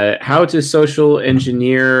 How to social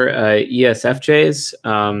engineer ESFJs.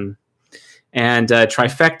 And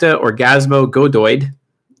Trifecta Orgasmo Godoid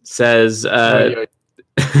says,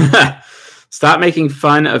 "Stop making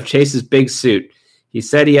fun of Chase's big suit. He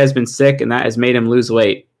said he has been sick and that has made him lose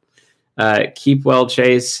weight. Keep well,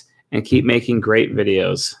 Chase, and keep making great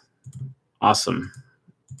videos." Awesome.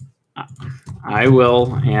 I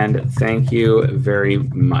will, and thank you very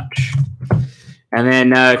much. And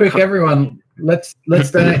then, quick, everyone, let's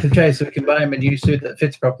donate to Chase so we can buy him a new suit that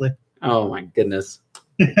fits properly. Oh my goodness!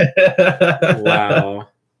 Wow.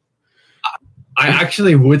 I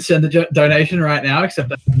actually would send a donation right now,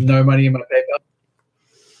 except I have no money in my PayPal.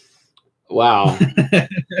 Wow.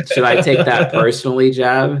 Should I take that personally,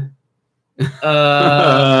 Jab?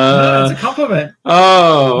 No, it's a compliment.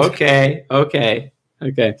 Oh, okay.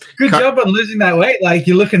 Good job on losing that weight. Like,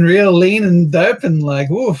 you're looking real lean and dope, and like,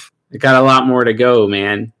 oof. I got a lot more to go,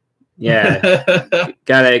 man. Yeah,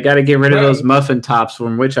 gotta get rid of those muffin tops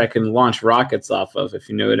from which I can launch rockets off of, if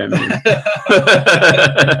you know what I mean.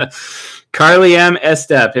 Carly M.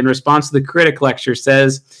 Estep, in response to the critic lecture,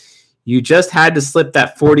 says, "You just had to slip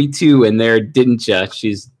that 42 in there, didn't you?"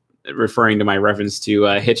 She's referring to my reference to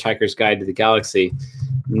Hitchhiker's Guide to the Galaxy.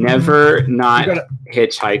 Never not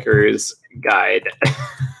Hitchhiker's Guide.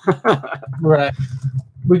 Right.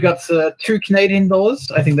 We got $2 Canadian.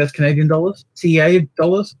 I think that's Canadian dollars. CA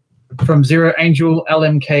dollars. From Zero Angel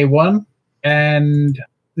LMK1, and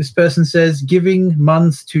this person says, "Giving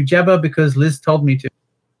Muns to Jabba because Liz told me to."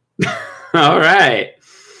 All right.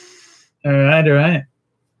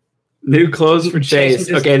 New clothes for Chase.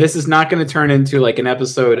 Okay, this is not going to turn into like an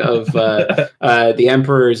episode of the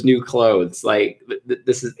Emperor's New Clothes. Like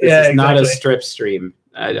this is not a strip stream.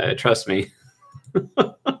 Trust me.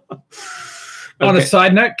 On a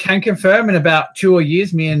side note, can confirm in about 2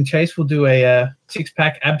 years, me and Chase will do a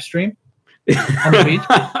 6-pack ab stream on the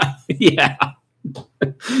beach. Yeah,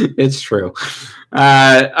 it's true. All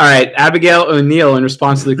right, Abigail O'Neill, in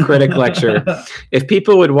response to the critic lecture, "If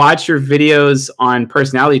people would watch your videos on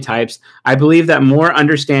personality types, I believe that more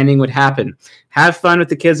understanding would happen. Have fun with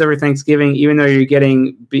the kids over Thanksgiving, even though you're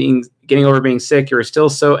getting over being sick. You're still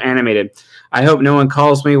so animated. I hope no one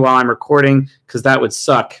calls me while I'm recording, because that would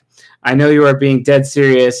suck. I know you are being dead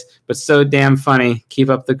serious, but so damn funny. Keep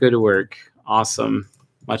up the good work." Awesome.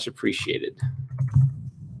 Much appreciated.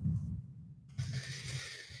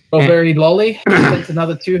 Very Lolly sent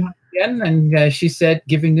another 200 yen, and she said,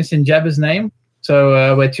 "Giving this in Jabba's name."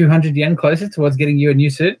 So we're 200 yen closer towards getting you a new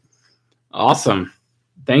suit. Awesome.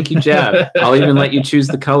 Thank you, Jab. I'll even let you choose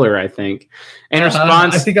the color, I think. In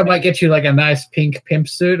response, I think I might get you like a nice pink pimp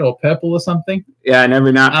suit or purple or something. Yeah,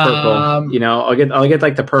 never not purple. I'll get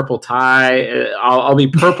like the purple tie. I'll be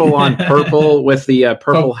purple on purple with the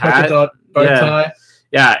purple hat. Bow tie.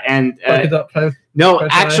 Yeah, and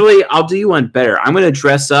actually, I'll do you one better. I'm going to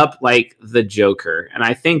dress up like the Joker, and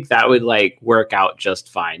I think that would like work out just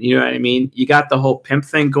fine. You know what I mean? You got the whole pimp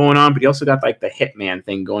thing going on, but you also got like the hitman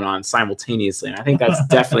thing going on simultaneously, and I think that's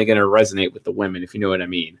definitely going to resonate with the women, if you know what I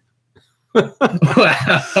mean.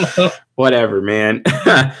 Whatever, man.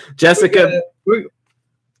 Jessica, what's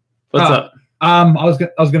up? I was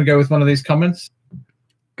going to go with one of these comments.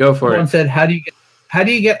 Go for it. Someone said, "How do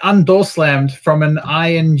you get undoor slammed from an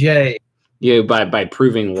INJ?" You by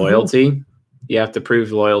proving loyalty. You have to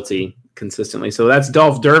prove loyalty consistently. So that's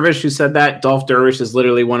Dolph Dervish who said that. Dolph Dervish is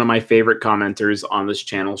literally one of my favorite commenters on this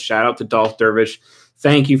channel. Shout out to Dolph Dervish.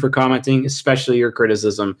 Thank you for commenting, especially your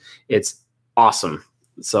criticism. It's awesome.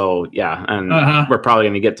 So yeah, and we're probably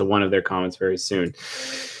going to get to one of their comments very soon.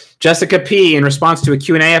 Jessica P, in response to a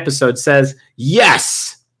Q&A episode, says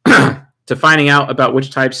yes to finding out about which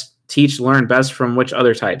types learn best from which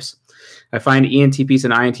other types. I find ENTPs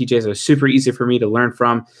and INTJs are super easy for me to learn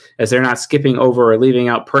from, as they're not skipping over or leaving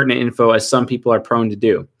out pertinent info as some people are prone to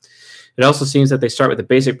do. It also seems that they start with the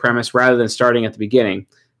basic premise rather than starting at the beginning.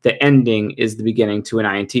 The ending is the beginning to an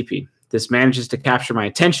INTP. This manages to capture my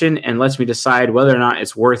attention and lets me decide whether or not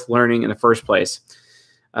it's worth learning in the first place.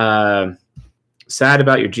 Sad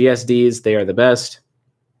about your GSDs. They are the best.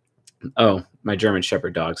 Oh, my German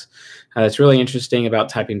Shepherd dogs. It's really interesting about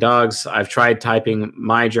typing dogs. I've tried typing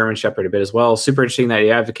my German Shepherd a bit as well. Super interesting that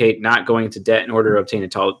you advocate not going into debt in order to obtain a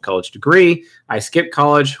college degree. I skipped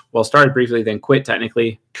college, started briefly, then quit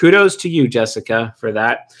technically. Kudos to you, Jessica, for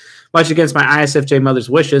that. Much against my ISFJ mother's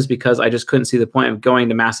wishes, because I just couldn't see the point of going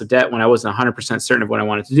to massive debt when I wasn't 100% certain of what I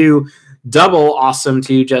wanted to do. Double awesome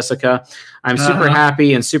to you, Jessica. I'm super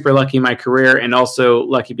happy and super lucky in my career, and also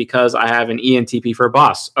lucky because I have an ENTP for a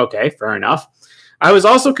boss. Okay, fair enough. I was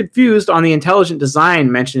also confused on the intelligent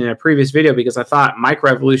design mentioned in a previous video, because I thought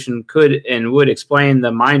microevolution could and would explain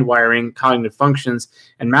the mind wiring, cognitive functions,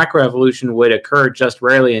 and macroevolution would occur just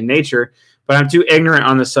rarely in nature, but I'm too ignorant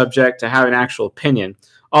on the subject to have an actual opinion.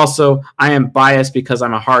 Also, I am biased because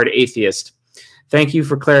I'm a hard atheist. Thank you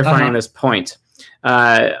for clarifying this point.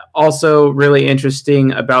 Also, really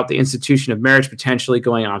interesting about the institution of marriage potentially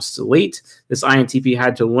going obsolete. This INTP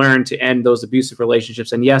had to learn to end those abusive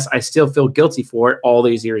relationships. And yes, I still feel guilty for it all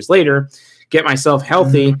these years later. Get myself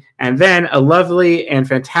healthy. And then a lovely and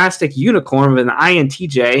fantastic unicorn with an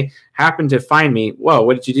INTJ happened to find me. Whoa,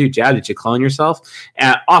 what did you do, Jad? Did you clone yourself?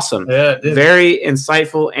 Awesome. Yeah, very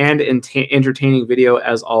insightful and entertaining video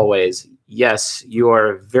as always. Yes, you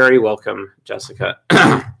are very welcome, Jessica.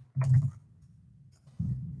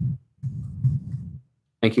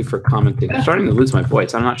 Thank you for commenting. I'm starting to lose my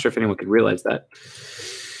voice. I'm not sure if anyone could realize that.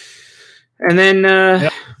 And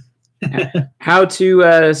then how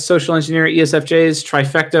to social engineer ESFJs,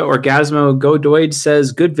 Trifecta Orgasmo Godoid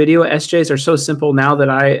says, good video. SJs are so simple now that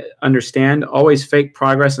I understand. Always fake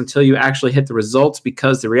progress until you actually hit the results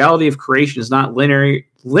because the reality of creation is not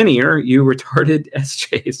linear, you retarded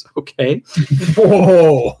SJs. Okay.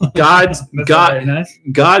 Whoa.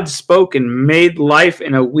 God spoke and made life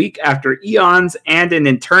in a week after eons and an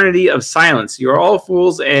eternity of silence. You're all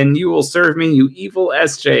fools and you will serve me, you evil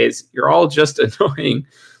SJs. You're all just annoying.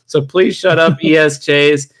 So please shut up,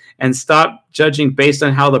 ESJs, and stop judging based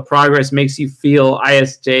on how the progress makes you feel,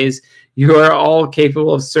 ISJs. You are all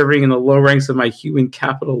capable of serving in the low ranks of my human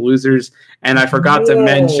capital losers. And I forgot to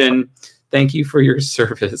mention, thank you for your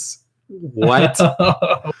service. What?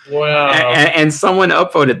 Wow. And someone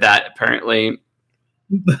upvoted that, apparently.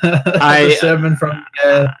 Sermon from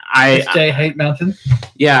SJ Hate Mountain.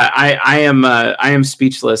 Yeah, I am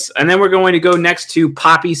speechless. And then we're going to go next to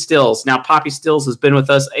Poppy Stills. Now, Poppy Stills has been with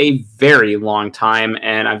us a very long time,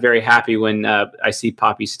 and I'm very happy when I see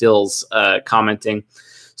Poppy Stills commenting.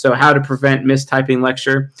 So, how to prevent mistyping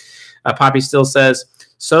lecture. Poppy Stills says,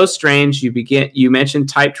 so strange you mentioned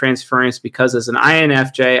type transference because as an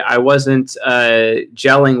INFJ, I wasn't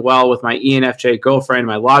gelling well with my ENFJ girlfriend.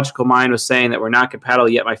 My logical mind was saying that we're not compatible,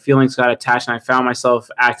 yet my feelings got attached and I found myself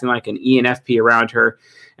acting like an ENFP around her.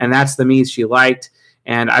 And that's the me she liked.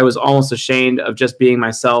 And I was almost ashamed of just being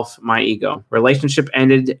myself, my ego. Relationship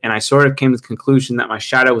ended and I sort of came to the conclusion that my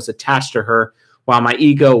shadow was attached to her while my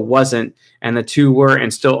ego wasn't. And the two were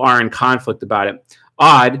and still are in conflict about it.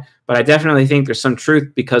 Odd, but I definitely think there's some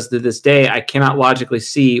truth because to this day, I cannot logically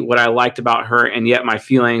see what I liked about her, and yet my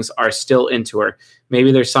feelings are still into her.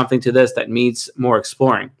 Maybe there's something to this that needs more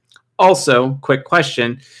exploring. Also, quick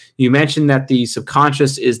question. You mentioned that the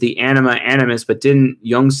subconscious is the anima animus, but didn't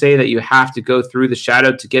Jung say that you have to go through the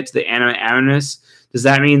shadow to get to the anima animus? Does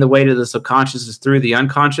that mean the way to the subconscious is through the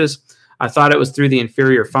unconscious? I thought it was through the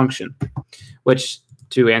inferior function. Which,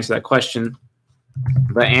 to answer that question,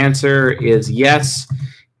 the answer is yes.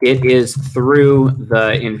 It is through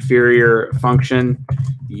the inferior function.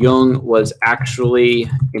 Jung was actually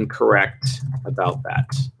incorrect about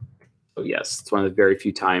that. So yes, it's one of the very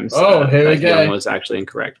few times here we go. Jung was actually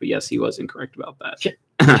incorrect. But yes, he was incorrect about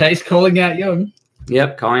that. Chase calling out Jung.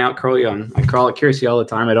 Yep, calling out Carl Jung. I call it Kiersey all the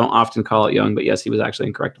time. I don't often call it Jung, but yes, he was actually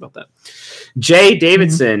incorrect about that. Jay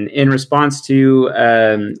Davidson, in response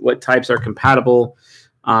to what types are compatible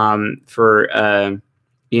for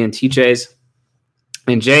ENTJs.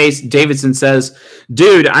 And Jay Davidson says,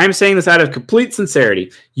 dude, I'm saying this out of complete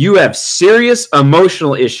sincerity. You have serious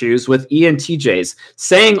emotional issues with ENTJs.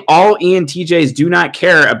 Saying all ENTJs do not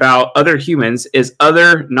care about other humans is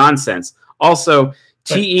utter nonsense. Also,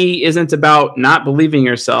 TE isn't about not believing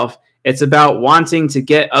yourself. It's about wanting to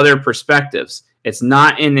get other perspectives. It's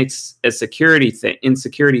not an insecurity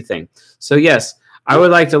thing. So yes, I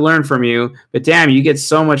would like to learn from you, but damn, you get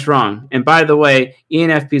so much wrong. And by the way,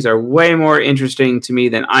 ENFPs are way more interesting to me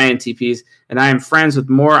than INTPs, and I am friends with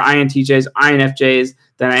more INTJs, INFJs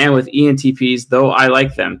than I am with ENTPs, though I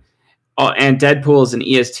like them. Oh, and Deadpool is an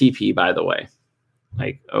ESTP, by the way.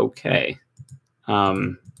 Like, okay.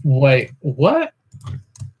 Wait, what?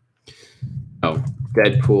 Oh,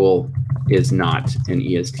 Deadpool is not an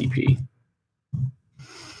ESTP.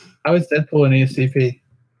 How is Deadpool an ESTP?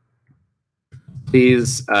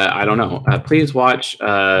 Please, I don't know. Please watch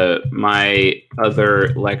my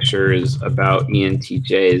other lectures about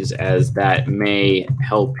ENTJs, as that may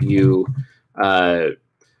help you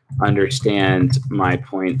understand my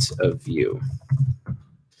point of view.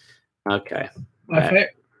 Okay.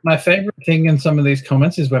 My favorite thing in some of these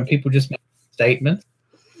comments is when people just make statements,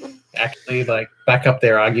 actually like back up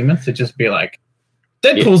their arguments. To just be like,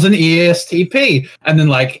 Deadpool's an ESTP, and then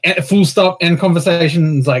like full stop, end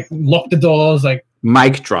conversations, like lock the doors, like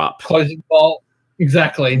mic drop, closing bolt,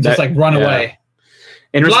 exactly, and just like run away.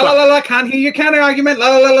 La la la la, can't hear your counter argument.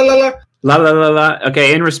 La la la la la la la la la.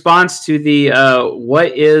 Okay, in response to the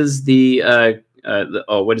what is the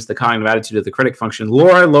cognitive attitude of the critic function?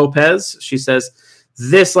 Laura Lopez, she says,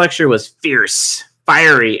 this lecture was fierce,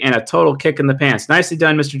 fiery, and a total kick in the pants. Nicely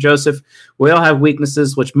done, Mr. Joseph. We all have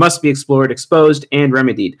weaknesses which must be explored, exposed, and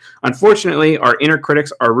remedied. Unfortunately, our inner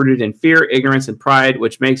critics are rooted in fear, ignorance, and pride,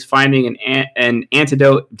 which makes finding an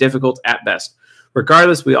antidote difficult at best.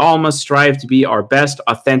 Regardless, we all must strive to be our best,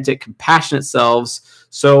 authentic, compassionate selves,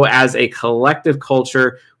 so as a collective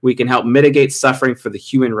culture, we can help mitigate suffering for the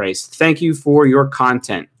human race. Thank you for your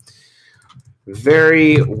content.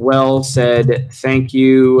 Very well said. Thank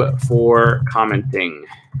you for commenting.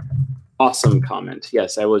 Awesome comment.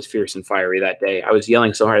 Yes, I was fierce and fiery that day. I was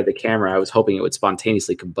yelling so hard at the camera, I was hoping it would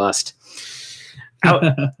spontaneously combust.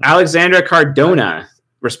 Alexandra Cardona,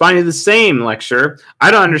 responding to the same lecture.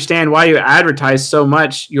 I don't understand why you advertise so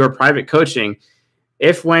much your private coaching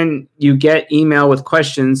if when you get email with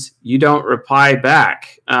questions, you don't reply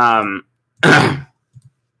back. I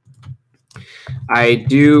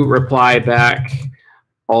do reply back,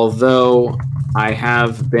 although I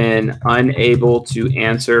have been unable to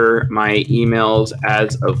answer my emails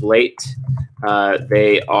as of late.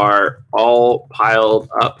 They are all piled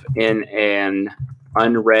up in an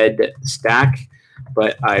unread stack,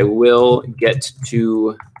 but I will get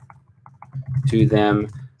to them.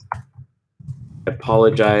 I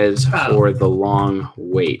apologize for the long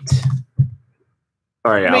wait.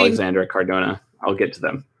 Sorry, Alexandra Cardona. I'll get to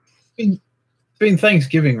them. It's been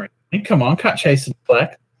Thanksgiving, right? Come on, cut Chase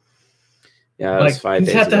Black. Yeah, that was 5 days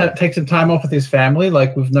he's had ago. to take some time off with his family.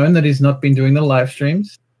 Like, we've known that he's not been doing the live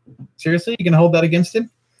streams. Seriously, you can hold that against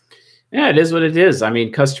him? Yeah, it is what it is. I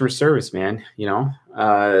mean, customer service, man. You know.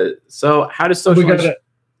 So, how does social?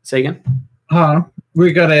 Say again.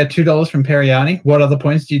 We got a $2 from Periani. What other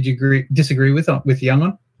points did you disagree with Young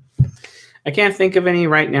on? I can't think of any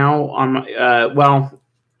right now. On my, well,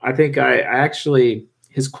 I think I actually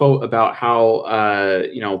his quote about how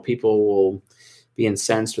you know, people will be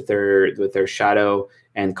incensed with their shadow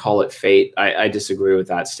and call it fate. I disagree with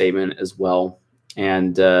that statement as well.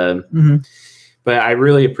 And but I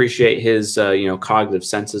really appreciate his you know, cognitive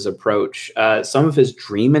senses approach. Some of his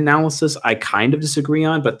dream analysis I kind of disagree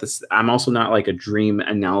on, but I'm also not like a dream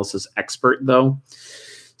analysis expert though.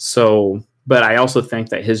 So, but I also think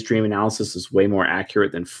that his dream analysis is way more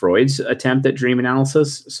accurate than Freud's attempt at dream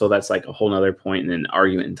analysis. So that's like a whole nother point and an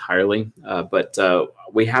argument entirely. But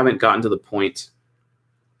we haven't gotten to the point.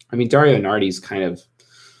 I mean, Dario Nardi's kind of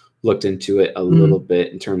looked into it a little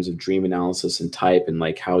bit in terms of dream analysis and type and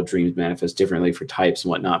like how dreams manifest differently for types and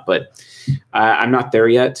whatnot. But I'm not there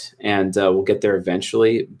yet, and we'll get there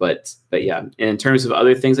eventually. But yeah, and in terms of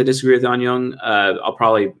other things I disagree with on Jung, I'll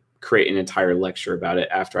probably create an entire lecture about it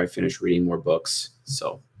after I finish reading more books.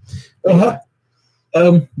 So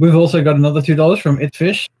we've also got another $2 from It's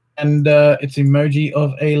Fish, and it's emoji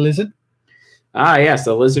of a lizard. Ah, yes,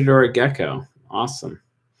 a lizard or a gecko. Awesome.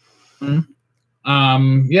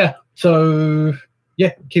 Yeah. So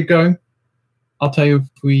yeah, keep going. I'll tell you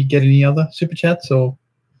if we get any other super chats, or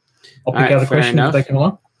I'll pick out a question if they come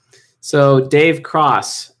along. So Dave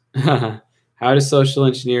Cross, how to social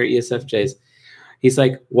engineer ESFJs? He's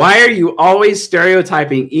like, why are you always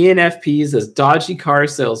stereotyping ENFPs as dodgy car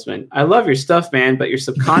salesmen? I love your stuff, man, but your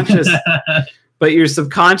subconscious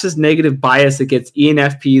negative bias against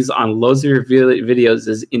ENFPs on loads of your videos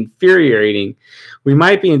is infuriating. We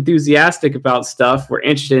might be enthusiastic about stuff we're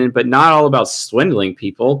interested in, but not all about swindling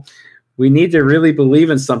people. We need to really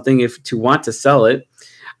believe in something to want to sell it.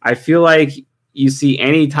 I feel like you see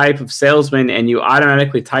any type of salesman and you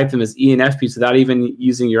automatically type them as ENFPs without even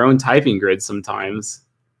using your own typing grid sometimes.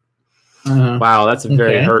 Wow, that's a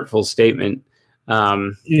very hurtful statement.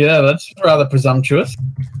 Yeah, that's rather presumptuous.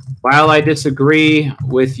 While I disagree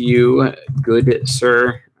with you, good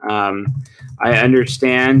sir, I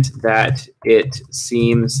understand that it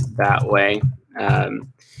seems that way.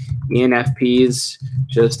 ENFPs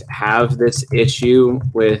just have this issue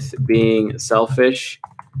with being selfish,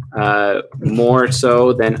 more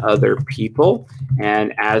so than other people.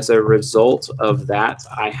 And as a result of that,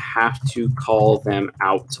 I have to call them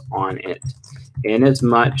out on it.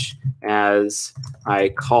 Inasmuch as I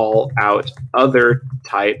call out other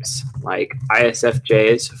types like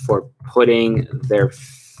ISFJs for putting their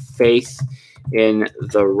faith in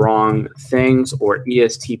the wrong things, or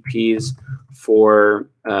ESTPs for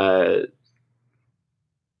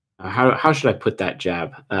how should I put that,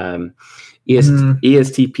 Jab?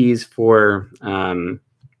 ESTPs for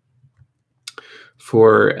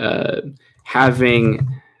having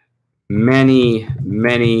many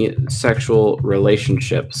sexual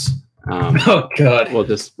relationships. Oh God! We'll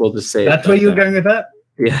just say that's where you're going with that.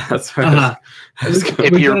 Yeah, that's right.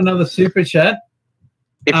 We got another super chat.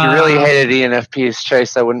 If you really hated ENFPs,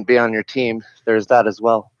 Chase, I wouldn't be on your team. There's that as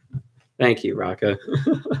well. Thank you, Raka.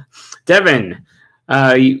 Devin,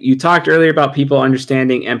 you talked earlier about people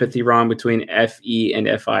understanding empathy wrong between FE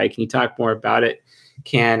and FI. Can you talk more about it?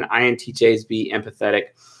 Can INTJs be empathetic?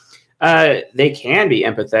 They can be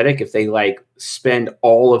empathetic if they like spend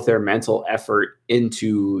all of their mental effort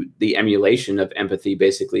into the emulation of empathy,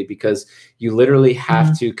 basically, because you literally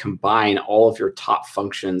have to combine all of your top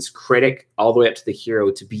functions, critic all the way up to the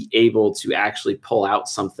hero, to be able to actually pull out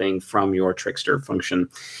something from your trickster function.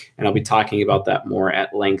 And I'll be talking about that more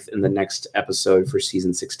at length in the next episode for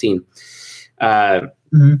season 16.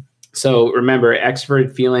 So remember,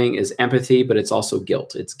 extroverted feeling is empathy, but it's also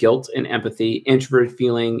guilt. It's guilt and empathy. Introverted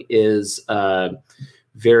feeling is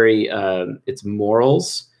it's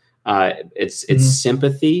morals. It's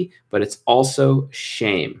sympathy, but it's also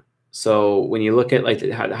shame. So when you look at like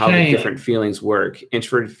how the different feelings work,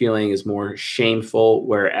 introverted feeling is more shameful,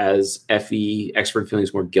 whereas extroverted feeling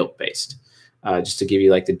is more guilt-based. Just to give you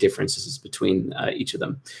like the differences between each of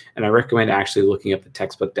them. And I recommend actually looking up the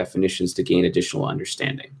textbook definitions to gain additional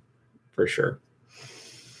understanding. For sure.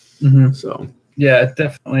 So yeah,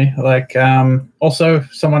 definitely. Like also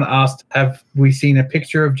someone asked, have we seen a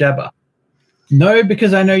picture of Jabba? No,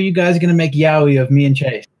 because I know you guys are going to make yaoi of me and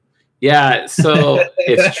Chase. Yeah, so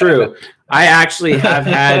it's true. I actually have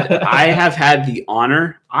had the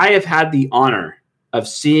honor of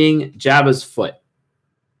seeing Jabba's foot.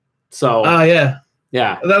 So yeah,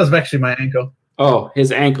 that was actually my ankle. Oh,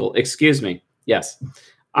 his ankle, excuse me. Yes.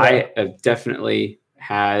 I have definitely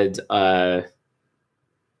had I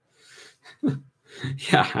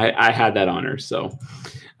had that honor. So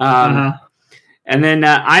and then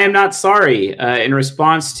I am not sorry in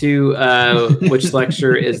response to which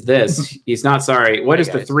lecture is this? He's not sorry. What is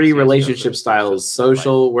the 3 relationship styles?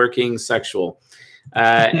 Social, working, sexual.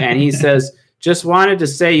 And he says, just wanted to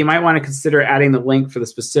say you might want to consider adding the link for the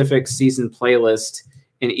specific season playlist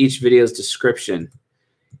in each video's description.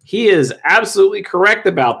 He is absolutely correct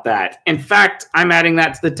about that. In fact, I'm adding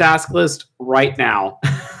that to the task list right now.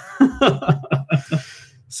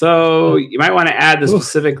 So you might want to add the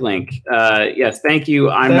specific link. Yes, thank you.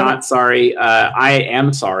 I'm not sorry. I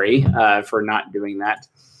am sorry for not doing that.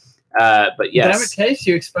 But yes. Damn it, Case,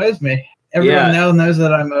 you exposed me. Everyone now knows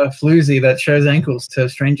that I'm a floozy that shows ankles to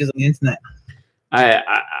strangers on the internet.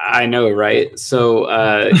 I know, right? So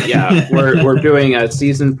yeah, we're doing a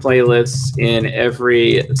season playlist in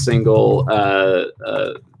every single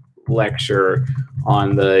lecture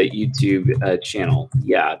on the YouTube channel.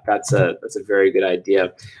 Yeah, that's a very good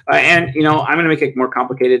idea. And you know, I'm going to make it more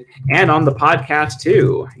complicated, and on the podcast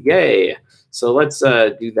too. Yay! So let's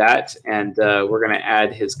do that, and we're going to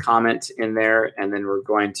add his comment in there, and then we're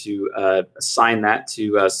going to assign that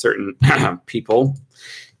to certain people.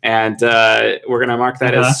 And we're going to mark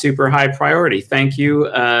that as super high priority. Thank you.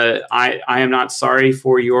 I am not sorry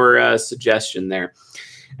for your suggestion there.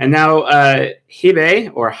 And now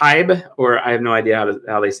Hibe or Hybe, or I have no idea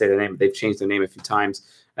how they say the name. They've changed their name a few times.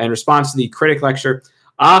 In response to the critic lecture,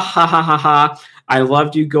 ha. I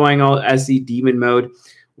loved you going all as the demon mode.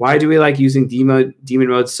 Why do we like using demon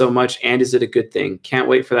mode so much? And is it a good thing? Can't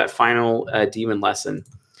wait for that final demon lesson.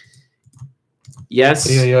 Yes,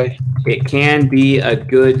 it can be a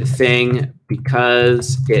good thing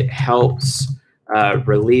because it helps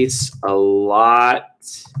release a lot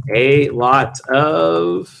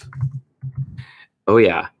of,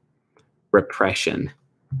 repression.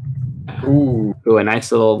 Ooh, a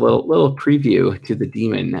nice little preview to the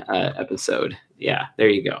demon episode. Yeah, there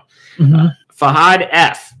you go. Fahad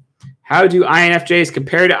F. How do INFJs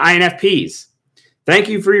compare to INFPs? Thank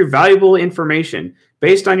you for your valuable information.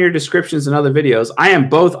 Based on your descriptions and other videos, I am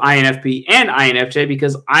both INFP and INFJ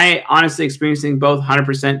because I honestly experiencing both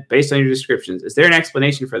 100% based on your descriptions. Is there an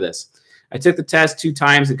explanation for this? I took the test 2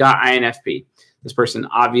 times and got INFP. This person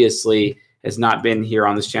obviously has not been here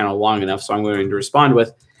on this channel long enough, so I'm going to respond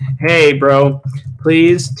with, hey, bro,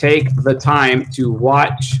 please take the time to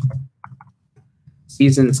watch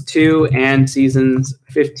seasons 2 and seasons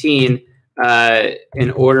 15 in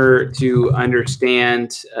order to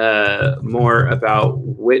understand more about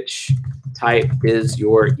which type is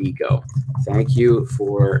your ego. Thank you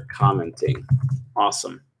for commenting.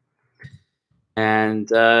 Awesome. And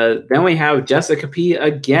then we have Jessica P.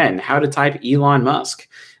 again, how to type Elon Musk.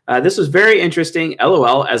 This was very interesting,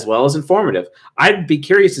 LOL, as well as informative. I'd be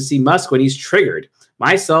curious to see Musk when he's triggered.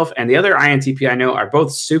 Myself and the other INTP I know are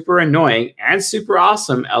both super annoying and super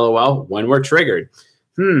awesome, LOL, when we're triggered.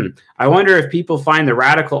 I wonder if people find the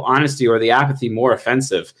radical honesty or the apathy more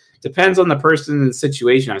offensive. Depends on the person and the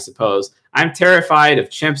situation, I suppose. I'm terrified of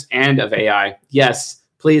chimps and of AI. Yes,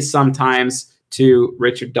 please sometimes, to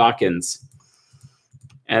Richard Dawkins.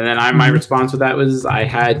 And then my response to that was, I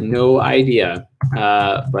had no idea,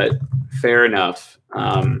 but fair enough.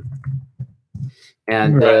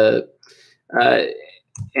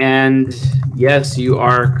 And yes, you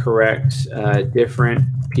are correct. Different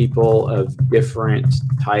people of different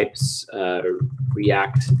types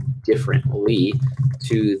react differently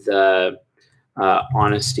to the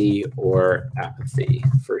honesty or apathy,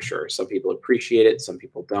 for sure. Some people appreciate it, some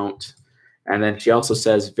people don't. And then she also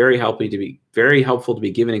says, very helpful to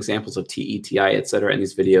be given examples of TETI, etc. in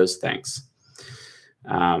these videos. Thanks.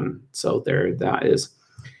 So there that is.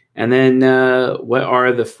 And then what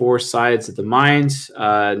are the four sides of the mind?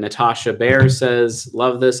 Natasha Baer says,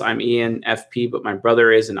 love this. I'm ENFP, but my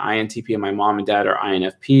brother is an INTP and my mom and dad are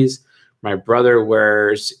INFPs. My brother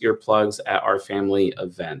wears earplugs at our family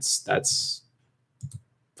events. That's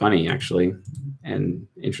funny, actually, and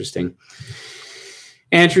interesting.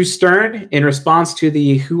 Andrew Stern, in response to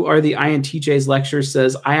the Who Are the INTJs lecture,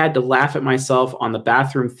 says, I had to laugh at myself on the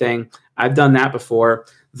bathroom thing. I've done that before,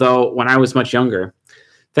 though when I was much younger.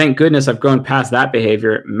 Thank goodness I've grown past that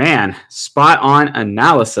behavior. Man, spot on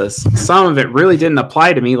analysis. Some of it really didn't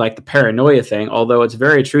apply to me, like the paranoia thing, although it's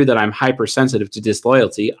very true that I'm hypersensitive to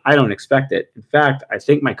disloyalty. I don't expect it. In fact, I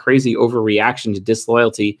think my crazy overreaction to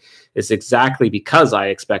disloyalty is exactly because I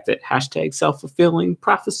expect it. Hashtag self-fulfilling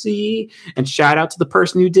prophecy. And shout out to the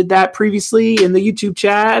person who did that previously in the YouTube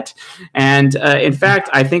chat. And in fact,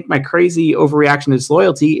 I think my crazy overreaction to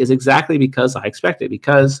disloyalty is exactly because I expect it.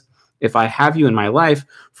 Because if I have you in my life,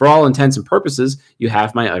 for all intents and purposes, you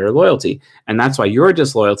have my utter loyalty. And that's why your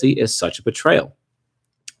disloyalty is such a betrayal.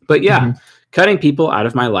 But yeah, cutting people out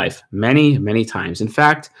of my life many, many times. In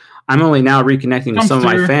fact, I'm only now reconnecting with some of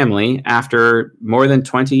my family after more than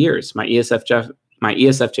 20 years. My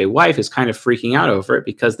ESFJ wife is kind of freaking out over it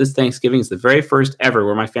because this Thanksgiving is the very first ever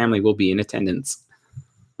where my family will be in attendance.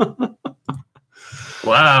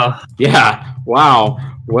 Wow. Yeah. Wow.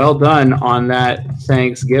 Well done on that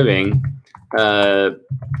Thanksgiving. Tell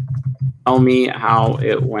me how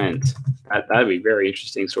it went. That'd be a very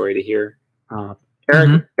interesting story to hear.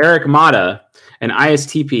 Eric Mata, an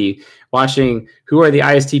ISTP, watching Who Are the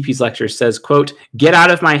ISTPs lecture, says, quote, get out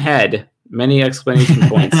of my head. Many exclamation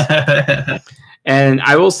points. And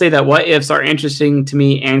I will say that what ifs are interesting to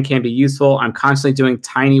me and can be useful. I'm constantly doing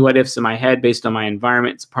tiny what ifs in my head based on my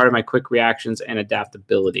environment. It's part of my quick reactions and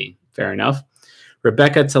adaptability. Fair enough.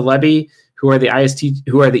 Rebecca Talebi, who are the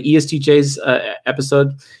ESTJs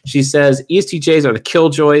episode, she says ESTJs are the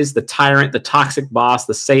killjoys, the tyrant, the toxic boss,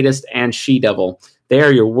 the sadist, and she-devil. They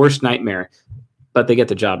are your worst nightmare, but they get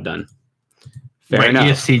the job done. Fair enough.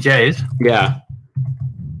 ESTJs? Yeah.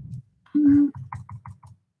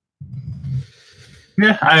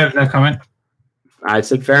 Yeah, I have no comment. I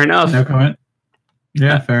said fair enough. No comment.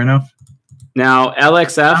 Yeah, fair enough. Now,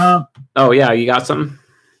 LXF. Oh, yeah, you got something?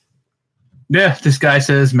 Yeah, this guy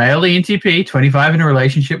says, male ENTP, 25 in a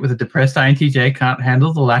relationship with a depressed INTJ, can't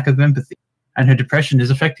handle the lack of empathy. And her depression is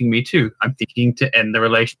affecting me too. I'm thinking to end the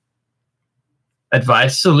relationship.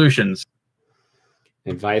 Advice, solutions.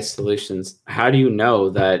 Advice, solutions. How do you know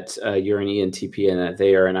that you're an ENTP and that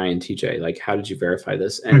they are an INTJ? Like, how did you verify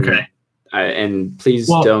this? And, okay. And please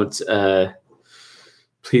don't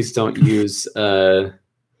use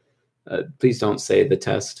please don't say the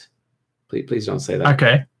test. Please don't say that.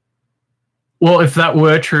 Okay. Well, if that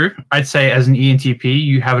were true, I'd say as an ENTP,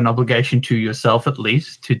 you have an obligation to yourself at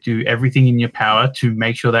least to do everything in your power to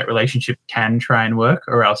make sure that relationship can try and work,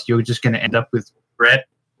 or else you're just going to end up with regret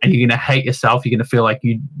and you're going to hate yourself. You're going to feel like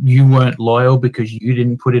you weren't loyal because you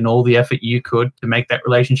didn't put in all the effort you could to make that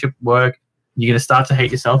relationship work. You're going to start to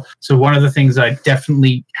hate yourself. So one of the things I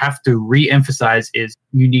definitely have to re-emphasize is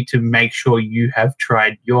you need to make sure you have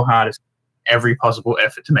tried your hardest, every possible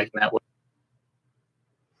effort to make that work.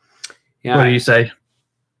 Yeah. What do you say?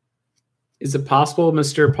 Is it possible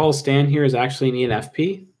Mr. Paul Stan here is actually an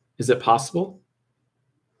ENFP? Is it possible?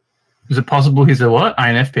 Is it possible he's a what?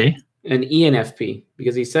 INFP? An ENFP,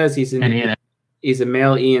 because he says he's a male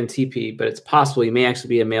ENTP, but it's possible he may actually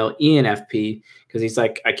be a male ENFP because he's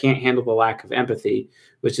like, I can't handle the lack of empathy,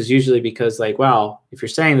 which is usually because, like, well, if you're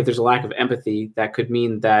saying that there's a lack of empathy, that could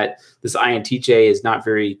mean that this INTJ is not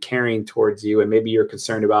very caring towards you, and maybe you're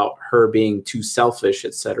concerned about her being too selfish,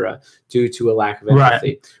 etc., due to a lack of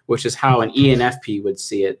empathy, which is how an ENFP would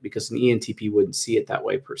see it, because an ENTP wouldn't see it that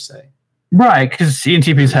way per se. Right, because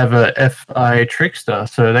ENTPs have a FI trickster,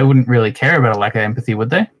 so they wouldn't really care about a lack of empathy, would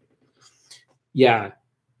they? Yeah,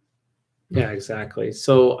 exactly.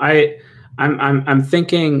 So I'm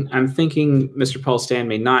thinking Mr. Paul Stan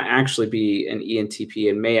may not actually be an ENTP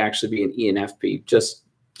and may actually be an ENFP, just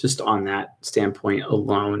on that standpoint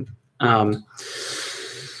alone.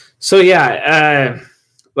 So yeah,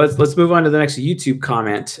 let's move on to the next YouTube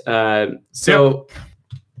comment.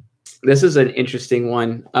 This is an interesting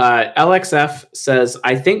one. LXF says,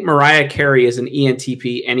 I think Mariah Carey is an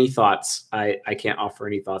ENTP. Any thoughts? I can't offer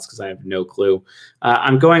any thoughts because I have no clue.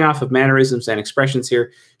 I'm going off of mannerisms and expressions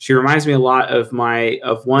here. She reminds me a lot of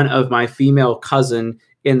one of my female cousin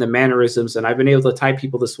in the mannerisms, and I've been able to type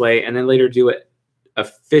people this way and then later do it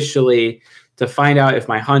officially to find out if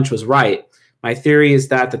my hunch was right. My theory is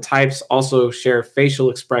that the types also share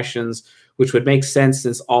facial expressions, which would make sense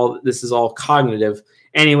since this is all cognitive.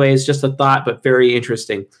 Anyways, just a thought, but very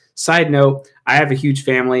interesting. Side note, I have a huge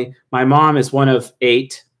family. My mom is one of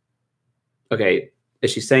 8. Okay,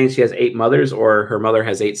 is she saying she has 8 mothers, or her mother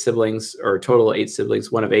has 8 siblings, or total 8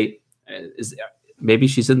 siblings, one of 8? Maybe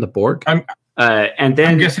she's in the Borg? And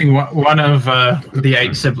then I'm guessing one of the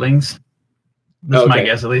 8 siblings. That's my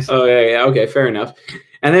guess, at least. Oh, yeah, okay, fair enough.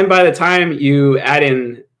 And then by the time you add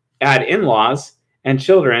in-laws and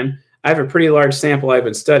children, I have a pretty large sample I've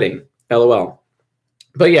been studying. LOL.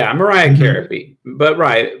 But yeah, Mariah Carey.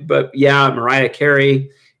 But yeah, Mariah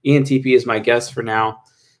Carey. ENTP is my guess for now.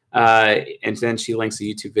 And then she links a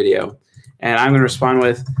YouTube video. And I'm going to respond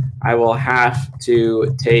with, I will have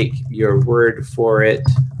to take your word for it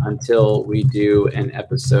until we do an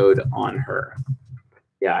episode on her.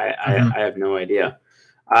 Yeah, I have no idea.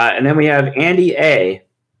 And then we have Andy A.,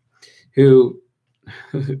 who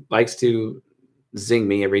likes to zing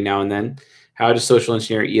me every now and then. How to social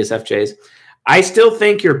engineer ESFJs. I still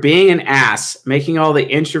think you're being an ass, making all the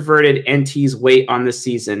introverted NTs wait on this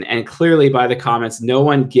season. And clearly by the comments, no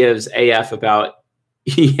one gives AF about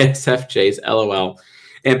ESFJs, LOL.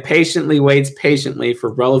 And patiently waits patiently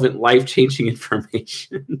for relevant life-changing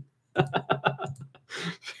information.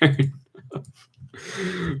 Fair enough.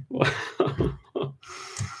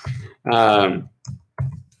 Wow.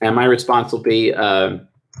 And my response will be,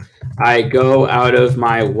 I go out of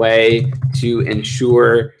my way to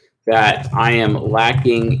ensure that I am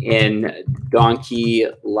lacking in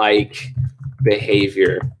donkey-like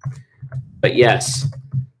behavior. But yes,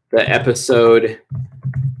 the episode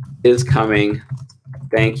is coming.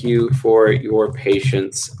 Thank you for your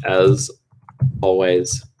patience, as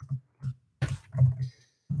always.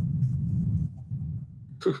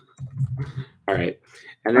 All right.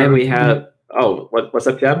 And then we have... Oh, what's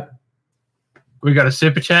up, Jeb? We got a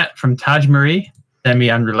super chat from Taj Marie,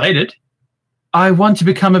 semi-unrelated. I want to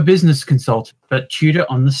become a business consultant, but tutor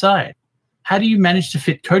on the side. How do you manage to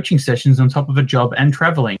fit coaching sessions on top of a job and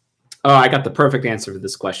traveling? Oh, I got the perfect answer for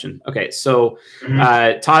this question. Okay, so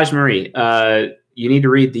Taj Marie, you need to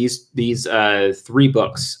read these 3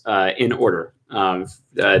 books in order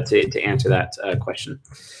to answer that question.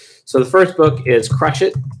 So the first book is Crush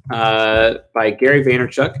It by Gary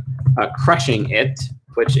Vaynerchuk, Crushing It,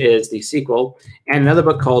 which is the sequel, and another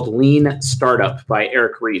book called Lean Startup by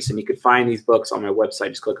Eric Ries. And you can find these books on my website.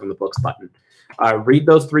 Just click on the books button. Read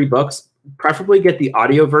those 3 books. Preferably get the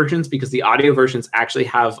audio versions because the audio versions actually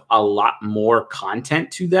have a lot more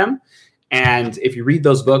content to them. And if you read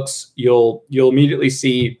those books, you'll immediately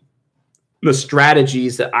see the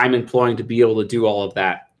strategies that I'm employing to be able to do all of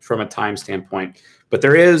that from a time standpoint. But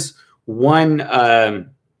there is one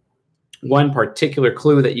particular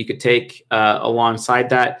clue that you could take alongside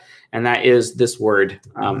that, and that is this word,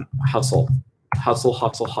 hustle. Hustle,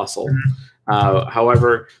 hustle, hustle.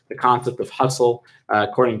 However, the concept of hustle,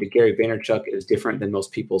 according to Gary Vaynerchuk, is different than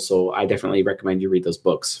most people, so I definitely recommend you read those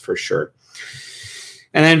books for sure.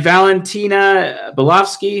 And then Valentina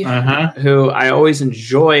Belovsky, who I always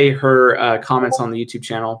enjoy her comments on the YouTube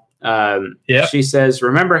channel. She says,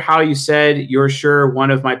 remember how you said you're sure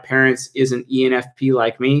one of my parents is an ENFP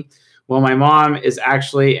like me? Well, my mom is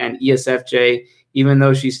actually an ESFJ, even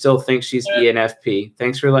though she still thinks she's ENFP.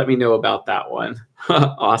 Thanks for letting me know about that one.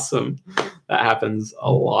 Awesome. That happens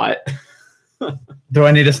a lot. Do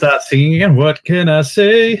I need to start singing again? What can I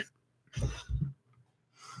say?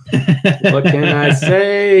 What can I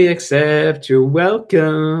say except you're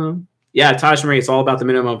welcome? Yeah, Taj Marie, it's all about the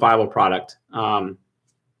minimum viable product.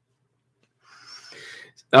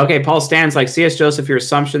 Okay, Paul Stan's like, C.S. Joseph, your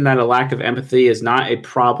assumption that a lack of empathy is not a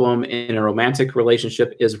problem in a romantic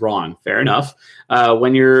relationship is wrong. Fair enough.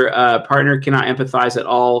 When your partner cannot empathize at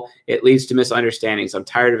all, it leads to misunderstandings. I'm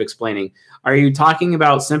tired of explaining. Are you talking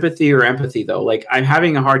about sympathy or empathy, though? Like, I'm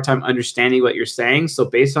having a hard time understanding what you're saying. So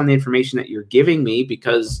based on the information that you're giving me,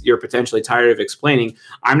 because you're potentially tired of explaining,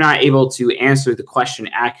 I'm not able to answer the question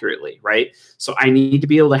accurately, right? So I need to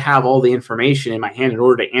be able to have all the information in my hand in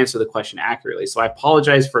order to answer the question accurately. So I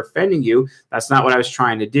apologize for offending you. That's not what I was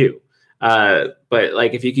trying to do. But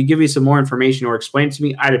like, if you could give me some more information or explain it to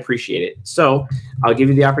me, I'd appreciate it. So I'll give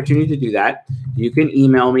you the opportunity to do that. You can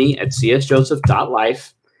email me at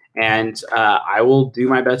csjoseph.life, and I will do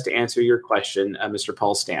my best to answer your question, Mr.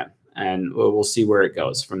 Paul Stan. and we'll see where it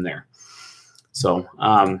goes from there. So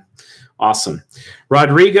awesome.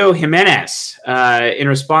 Rodrigo Jimenez, in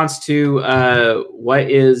response to what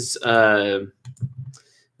is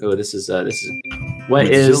what is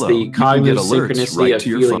the cognitive synchronicity of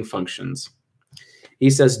feeling functions? He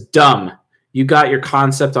says, dumb. You got your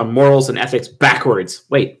concept on morals and ethics backwards.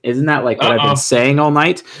 Wait, isn't that like what I've been saying all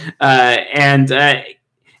night? And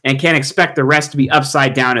can't expect the rest to be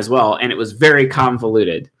upside down as well. And it was very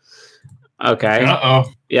convoluted. Okay.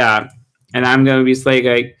 Yeah. And I'm going to be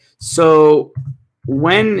like, so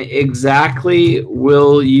when exactly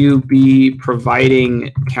will you be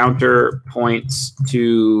providing counterpoints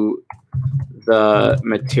to the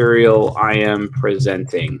material I am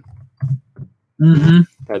presenting? Mm-hmm.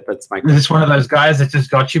 That's my question. Is this one of those guys that just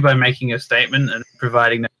got you by making a statement and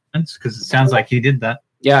providing evidence? Because it sounds like he did that.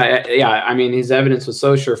 Yeah. I mean, his evidence was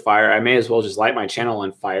so surefire. I may as well just light my channel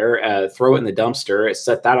on fire, throw it in the dumpster,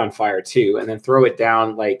 set that on fire too, and then throw it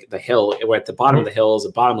down like the hill. Where at the bottom of the hill is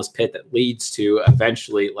a bottomless pit that leads to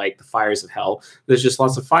eventually like the fires of hell. There's just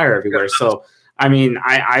lots of fire everywhere. So, I mean,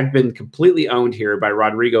 I've been completely owned here by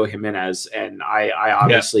Rodrigo Jimenez, and I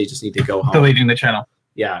obviously just need to go home. Deleting the channel.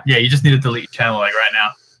 Yeah, you just need to delete your channel like right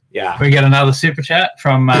now. Yeah. We get another super chat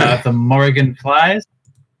from the Morrigan Flies.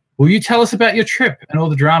 Will you tell us about your trip and all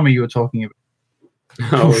the drama you were talking about?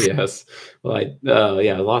 Oh, yes. Well,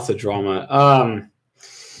 lots of drama.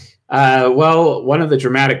 Well, one of the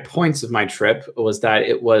dramatic points of my trip was that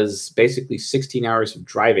it was basically 16 hours of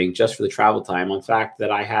driving just for the travel time. In fact,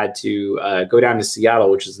 that I had to go down to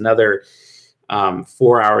Seattle, which is another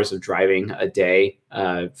 4 hours of driving a day,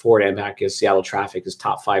 forward and back, because Seattle traffic is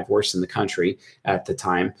top 5 worst in the country at the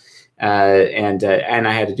time. And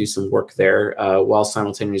I had to do some work there while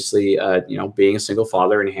simultaneously, being a single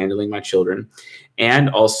father and handling my children, and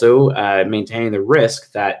also maintaining the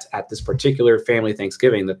risk that at this particular family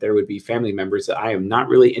Thanksgiving that there would be family members that I am not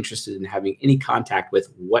really interested in having any contact with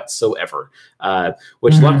whatsoever,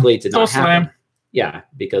 which luckily did not happen. Yeah,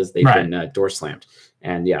 because they've been door slammed.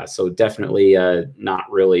 And yeah, so definitely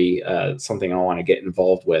not really something I want to get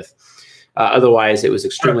involved with. Otherwise, it was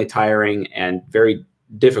extremely tiring and very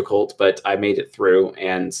difficult, but I made it through,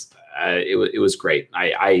 and it was great.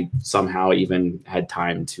 I somehow even had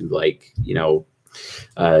time to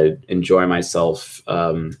enjoy myself.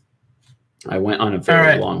 I went on a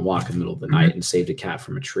very long walk in the middle of the night and saved a cat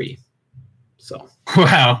from a tree. So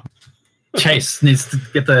wow. Chase needs to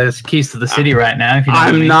get the keys to the city right now. If you know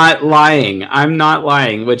I'm not lying. I'm not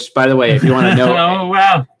lying. Which, by the way, if you want to know, oh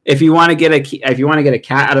wow, if you want to get a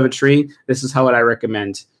cat out of a tree, this is what I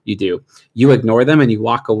recommend you do. You ignore them and you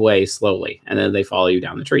walk away slowly, and then they follow you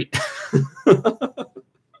down the tree.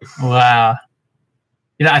 Wow.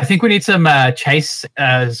 I think we need some Chase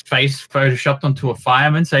face photoshopped onto a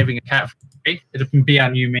fireman saving a cat from a tree. It'll be our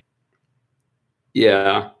new meme.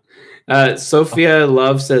 Yeah. Sophia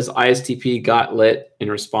Love says ISTP got lit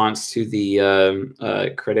in response to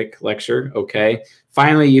the critic lecture. Okay.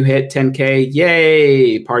 Finally, you hit 10K.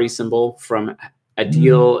 Yay! Party symbol from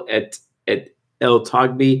Adil at El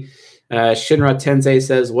Togbi. Shinra Tensei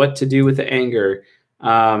says, what to do with the anger?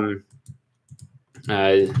 Divert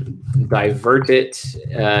it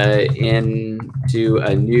into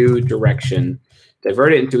a new direction.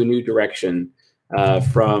 Divert it into a new direction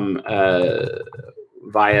from...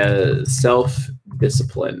 via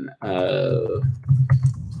self-discipline.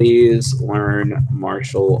 Please learn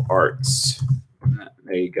martial arts.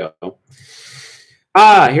 There you go.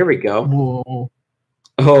 Here we go. Whoa.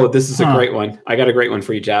 Oh, this is a great one. I got a great one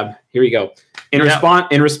for you, Jab. Here we go. In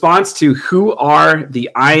response to who are the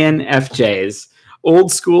INFJs,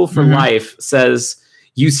 Old School for Life says,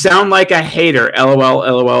 you sound like a hater. LOL,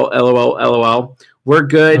 LOL, LOL, LOL. We're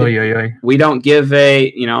good. Oy. We don't give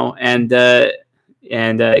a,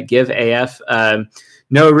 and give AF.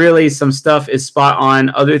 No, really, some stuff is spot on.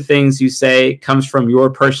 Other things you say comes from your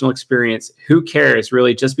personal experience. Who cares?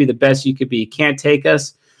 Really, just be the best you could be. Can't take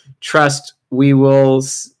us? Trust, we will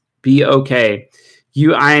be okay.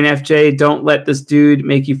 You INFJ, don't let this dude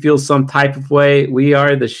make you feel some type of way. We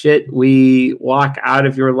are the shit. We walk out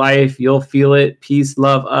of your life. You'll feel it. Peace,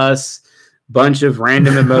 love us. Bunch of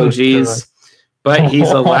random emojis. But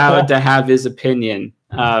he's allowed to have his opinion.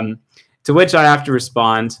 To which I have to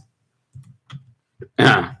respond,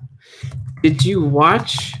 did you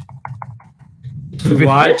watch?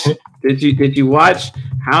 Did you watch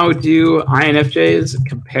how do INFJs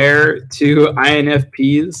compare to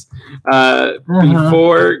INFPs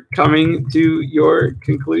before coming to your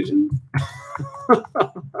conclusion?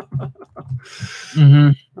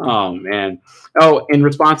 Oh, man. Oh, in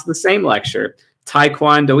response to the same lecture,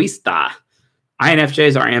 Taekwondoista.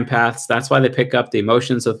 INFJs are empaths. That's why they pick up the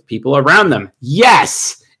emotions of people around them.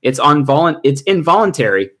 Yes, it's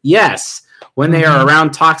involuntary. Yes, when they are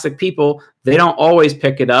around toxic people, they don't always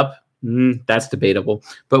pick it up. That's debatable.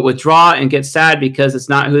 But withdraw and get sad because it's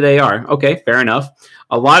not who they are. Okay, fair enough.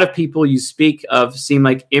 A lot of people you speak of seem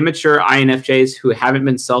like immature INFJs who haven't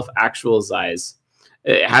been self-actualized.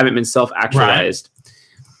 Right.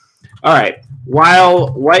 All right.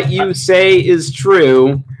 While what you say is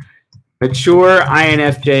true, mature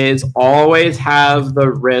INFJs always have the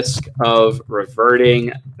risk of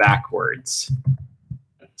reverting backwards.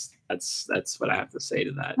 That's what I have to say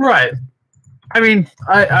to that. Right. I mean,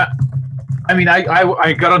 I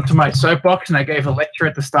got onto my soapbox and I gave a lecture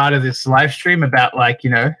at the start of this live stream about, like, you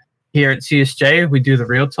know, here at CSJ, we do the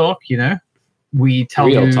real talk, you know, we tell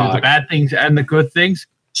you the bad things and the good things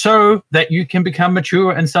so that you can become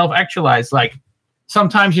mature and self-actualized. Like,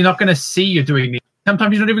 sometimes you're not going to see you're doing these.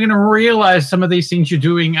 Sometimes you're not even going to realize some of these things you're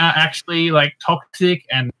doing are actually, like, toxic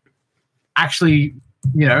and actually,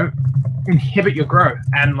 you know, inhibit your growth.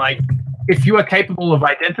 And, like, if you are capable of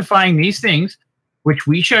identifying these things, which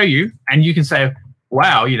we show you, and you can say,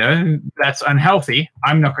 wow, you know, that's unhealthy,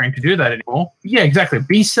 I'm not going to do that anymore. Yeah, exactly.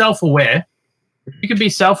 Be self-aware. If you can be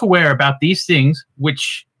self-aware about these things,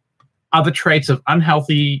 which are the traits of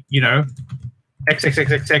unhealthy, you know,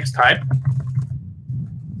 XXXXX type,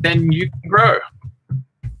 then you can grow.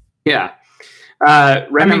 Yeah.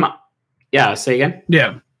 Yeah, say again?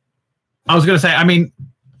 Yeah. I was going to say, I mean,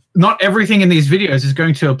 not everything in these videos is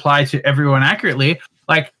going to apply to everyone accurately.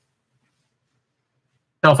 Like,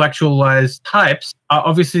 self-actualized types are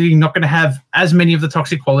obviously not going to have as many of the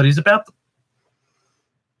toxic qualities about them.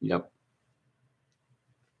 Yep.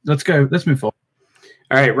 Let's go. Let's move forward.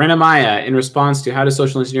 All right. Renamaya, in response to how to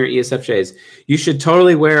social engineer ESFJs, you should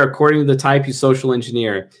totally wear according to the type you social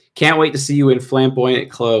engineer. Can't wait to see you in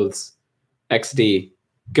flamboyant clothes. XD.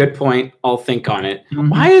 Good point. I'll think on it.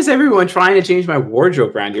 Why is everyone trying to change my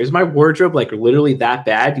wardrobe around here? Is my wardrobe, like, literally that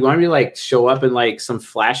bad? Do you want me to, like, show up in, like, some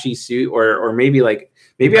flashy suit, or maybe, like,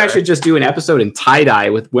 maybe I should just do an episode in tie-dye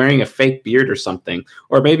with wearing a fake beard or something,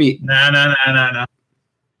 or maybe no.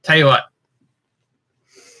 Tell you what,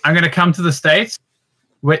 I'm gonna come to the States,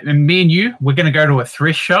 and me and you, we're gonna go to a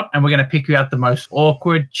thrift shop, and we're gonna pick you out the most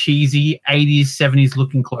awkward, cheesy 80s, 70s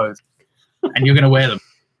looking clothes, and you're gonna wear them.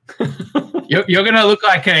 You're going to look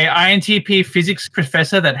like a INTP physics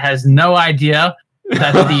professor that has no idea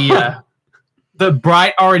that the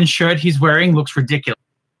bright orange shirt he's wearing looks ridiculous.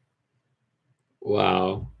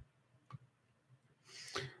 Wow.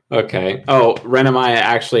 Okay. Oh, Renamaya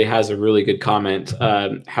actually has a really good comment.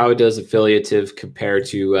 How does affiliative compare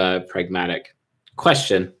to pragmatic?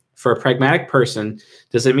 Question. For a pragmatic person,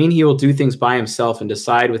 does it mean he will do things by himself and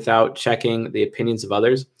decide without checking the opinions of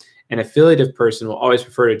others? An affiliative person will always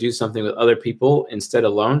prefer to do something with other people instead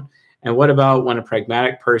alone. And what about when a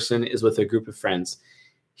pragmatic person is with a group of friends?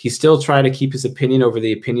 He still try to keep his opinion over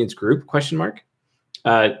the opinions group? Question mark.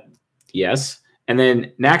 Yes. And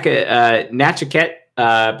then Nachiket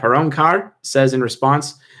Paronkar says in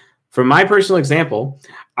response, from my personal example,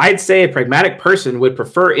 I'd say a pragmatic person would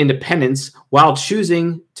prefer independence while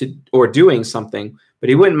choosing to or doing something, but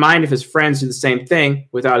he wouldn't mind if his friends do the same thing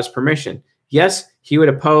without his permission. Yes, he would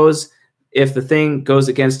oppose if the thing goes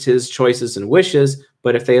against his choices and wishes,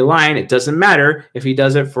 but if they align, it doesn't matter if he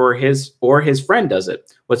does it for his or his friend does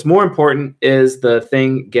it. What's more important is the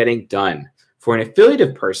thing getting done. For an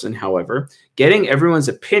affiliative person, however, getting everyone's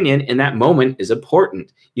opinion in that moment is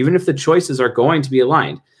important, even if the choices are going to be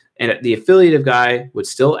aligned. And the affiliative guy would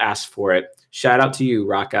still ask for it. Shout out to you,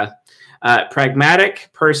 Raka.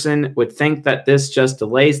 Pragmatic person would think that this just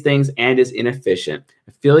delays things and is inefficient.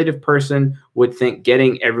 Affiliative person would think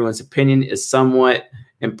getting everyone's opinion is somewhat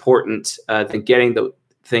important than getting the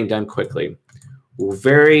thing done quickly.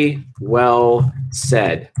 Very well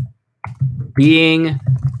said. Being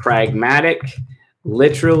pragmatic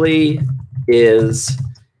literally is,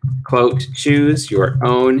 quote, choose your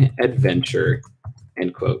own adventure,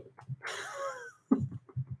 end quote.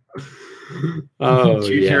 Oh,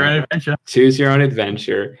 choose your own adventure. Choose your own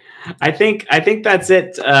adventure. I think that's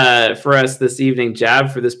it for us this evening, Jab,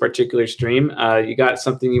 for this particular stream. You got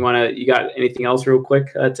something you got anything else real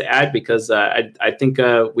quick to add? Because I think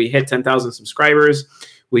we hit 10,000 subscribers.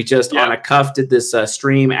 We just on a cuff did this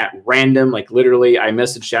stream at random. Like, literally, I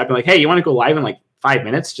messaged Jab and like, hey, you want to go live in like 5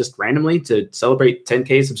 minutes just randomly to celebrate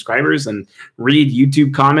 10K subscribers and read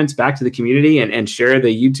YouTube comments back to the community and share the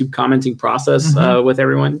YouTube commenting process with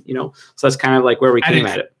everyone, you know? So that's kind of like where we came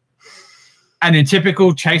at it. And in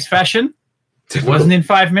typical Chase fashion, it wasn't in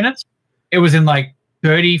 5 minutes. It was in like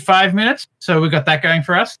 35 minutes. So we got that going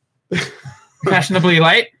for us. Fashionably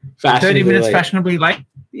late. 30 minutes late. Fashionably late.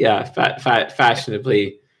 Yeah,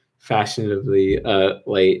 fashionably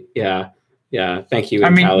late. Yeah. Thank you,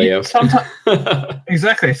 Intalio.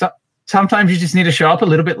 Exactly. So, sometimes you just need to show up a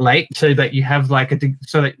little bit late so that you have like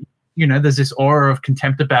so that there's this aura of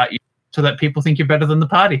contempt about you, so that people think you're better than the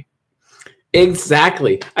party.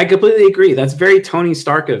 Exactly. I completely agree. That's very Tony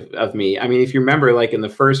Stark of me. I mean, if you remember, like in the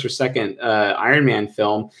first or second Iron Man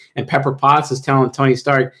film, and Pepper Potts is telling Tony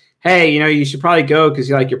Stark, hey, you should probably go because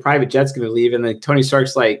your private jet's going to leave. And then Tony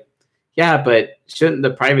Stark's like, yeah, but shouldn't the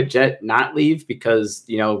private jet not leave because,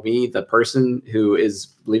 me, the person who is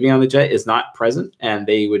leaving on the jet, is not present and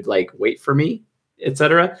they would like wait for me,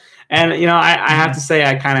 etc. And, I have to say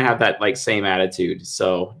I kind of have that like same attitude.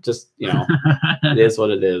 So just, it is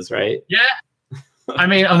what it is, right? Yeah. I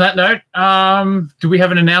mean, on that note, do we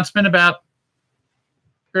have an announcement about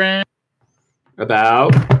Grant?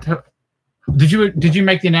 Did you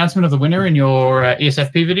make the announcement of the winner in your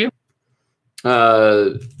ESFP video?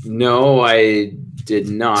 No, I did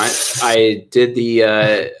not. I did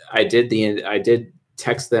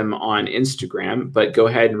text them on Instagram, but go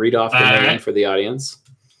ahead and read off the name for the audience.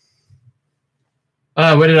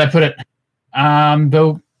 Where did I put it?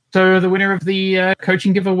 So the winner of the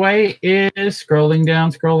coaching giveaway is scrolling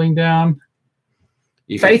down.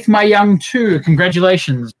 Faith My Young 2.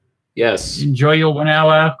 Congratulations. Yes. Enjoy your 1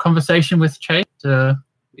 hour conversation with Chase.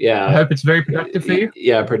 Yeah. I hope it's very productive for you.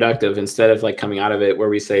 Yeah, productive. Instead of like coming out of it where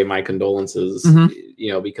we say my condolences,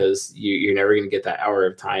 because you're never going to get that hour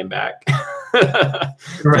of time back.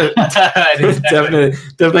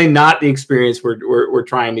 Definitely not the experience we're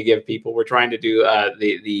trying to give people. We're trying to do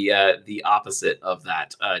the opposite of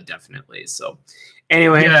that, definitely. So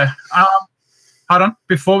anyway. Yeah. Hold on.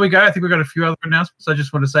 Before we go, I think we've got a few other announcements. I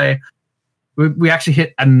just want to say we actually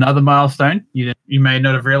hit another milestone. You may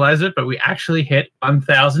not have realized it, but we actually hit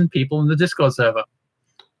 1,000 people in the Discord server.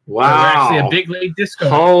 Wow. So we're actually a big league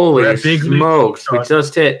Discord. Holy smokes. We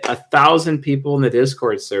just hit 1,000 people in the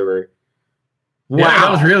Discord server. Wow. Yeah,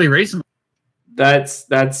 that was really recent. That's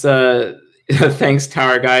thanks,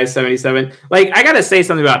 Tower Guy 77. Like, I gotta say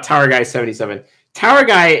something about Tower Guy 77. Tower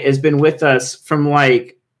Guy has been with us from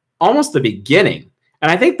like almost the beginning.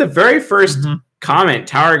 And I think the very first comment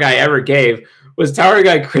Tower Guy ever gave was Tower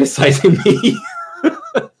Guy criticizing me.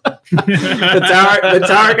 the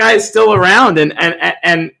Tower Guy is still around, and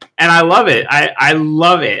I love it. I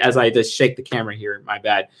love it as I just shake the camera here. My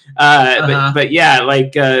bad. But yeah,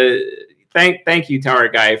 like thank you, Tower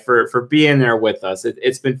Guy, for being there with us.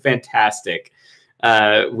 It's been fantastic.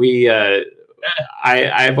 I've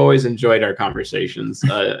always enjoyed our conversations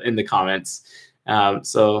in the comments.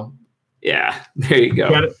 So yeah, there you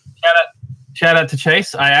go. Shout out to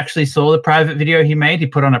Chase. I actually saw the private video he made. He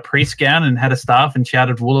put on a priest gown and had a staff and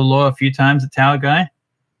shouted Woolalaw a few times at Tower Guy.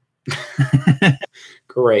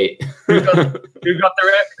 Great. Who got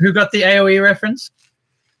the AOE reference?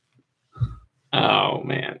 Oh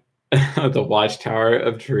man. The Watchtower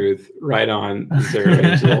of Truth. Right on, Zero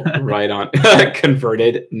Angel. Right on.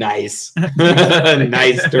 Converted. Nice.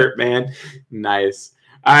 Nice, Dirt Man. Nice.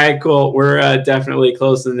 All right, cool. We're definitely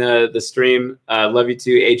closing the stream. Love you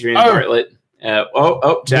too, Adrian Bartlett.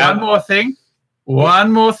 Jab.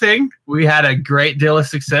 One more thing. We had a great deal of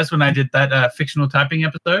success when I did that fictional typing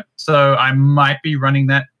episode. So I might be running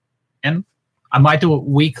that again. I might do it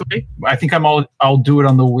weekly. I think I'll do it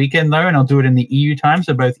on the weekend though, and I'll do it in the EU time,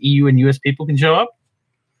 so both EU and US people can show up.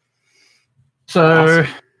 So,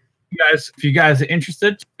 awesome. If you guys are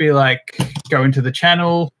interested, be like, go into the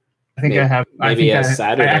channel. I think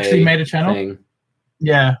Saturday. I actually made a channel. Thing.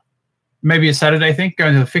 Yeah, maybe a Saturday thing. Go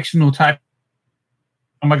into the fictional type.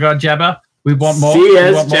 Oh my God, Jabba! We want more.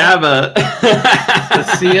 CS Jabba. The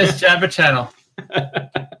CS Jabba channel.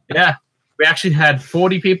 Yeah, we actually had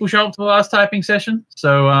 40 people show up to the last typing session.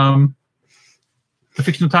 So, the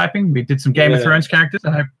fictional typing. We did some Game of Thrones characters.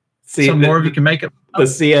 I hope more of you can make it. The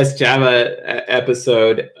CS Jabba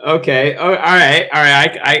episode. Okay. Oh, all right.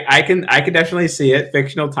 I can definitely see it.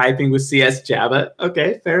 Fictional typing with CS Jabba.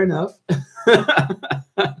 Okay, fair enough.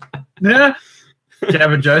 Yeah.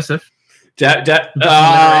 Jabba Joseph. JJ.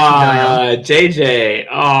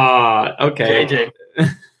 Oh, okay. JJ.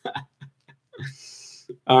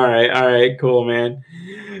 All right, cool, man.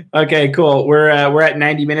 Okay, cool. We're at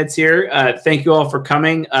 90 minutes here. Thank you all for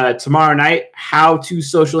coming. Tomorrow night, how to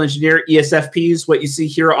social engineer ESFPs. What you see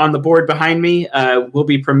here on the board behind me will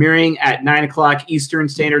be premiering at 9:00 Eastern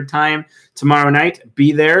Standard Time tomorrow night.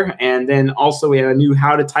 Be there. And then also we have a new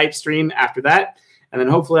how to type stream after that. And then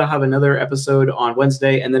hopefully I'll have another episode on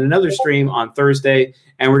Wednesday and then another stream on Thursday.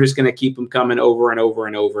 And we're just going to keep them coming over and over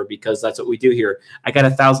and over because that's what we do here. I got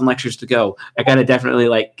 1,000 lectures to go. I got to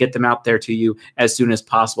definitely get them out there to you as soon as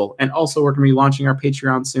possible. And also we're going to be launching our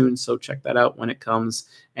Patreon soon. So check that out when it comes.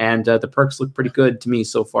 And the perks look pretty good to me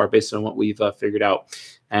so far based on what we've figured out.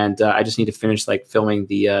 And I just need to finish filming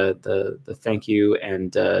the thank you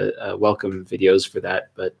and welcome videos for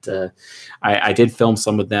that. But I did film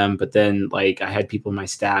some of them, but then I had people in my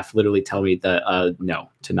staff literally tell me that no,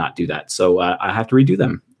 to not do that. So I have to redo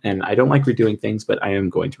them. And I don't like redoing things, but I am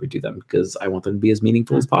going to redo them because I want them to be as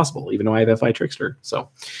meaningful as possible, even though I have FI Trickster. So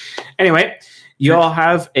anyway, you all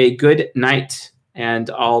have a good night, and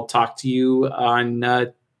I'll talk to you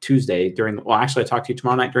on Tuesday I talk to you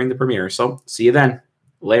tomorrow night during the premiere. So see you then.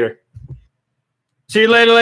 Later. See you later.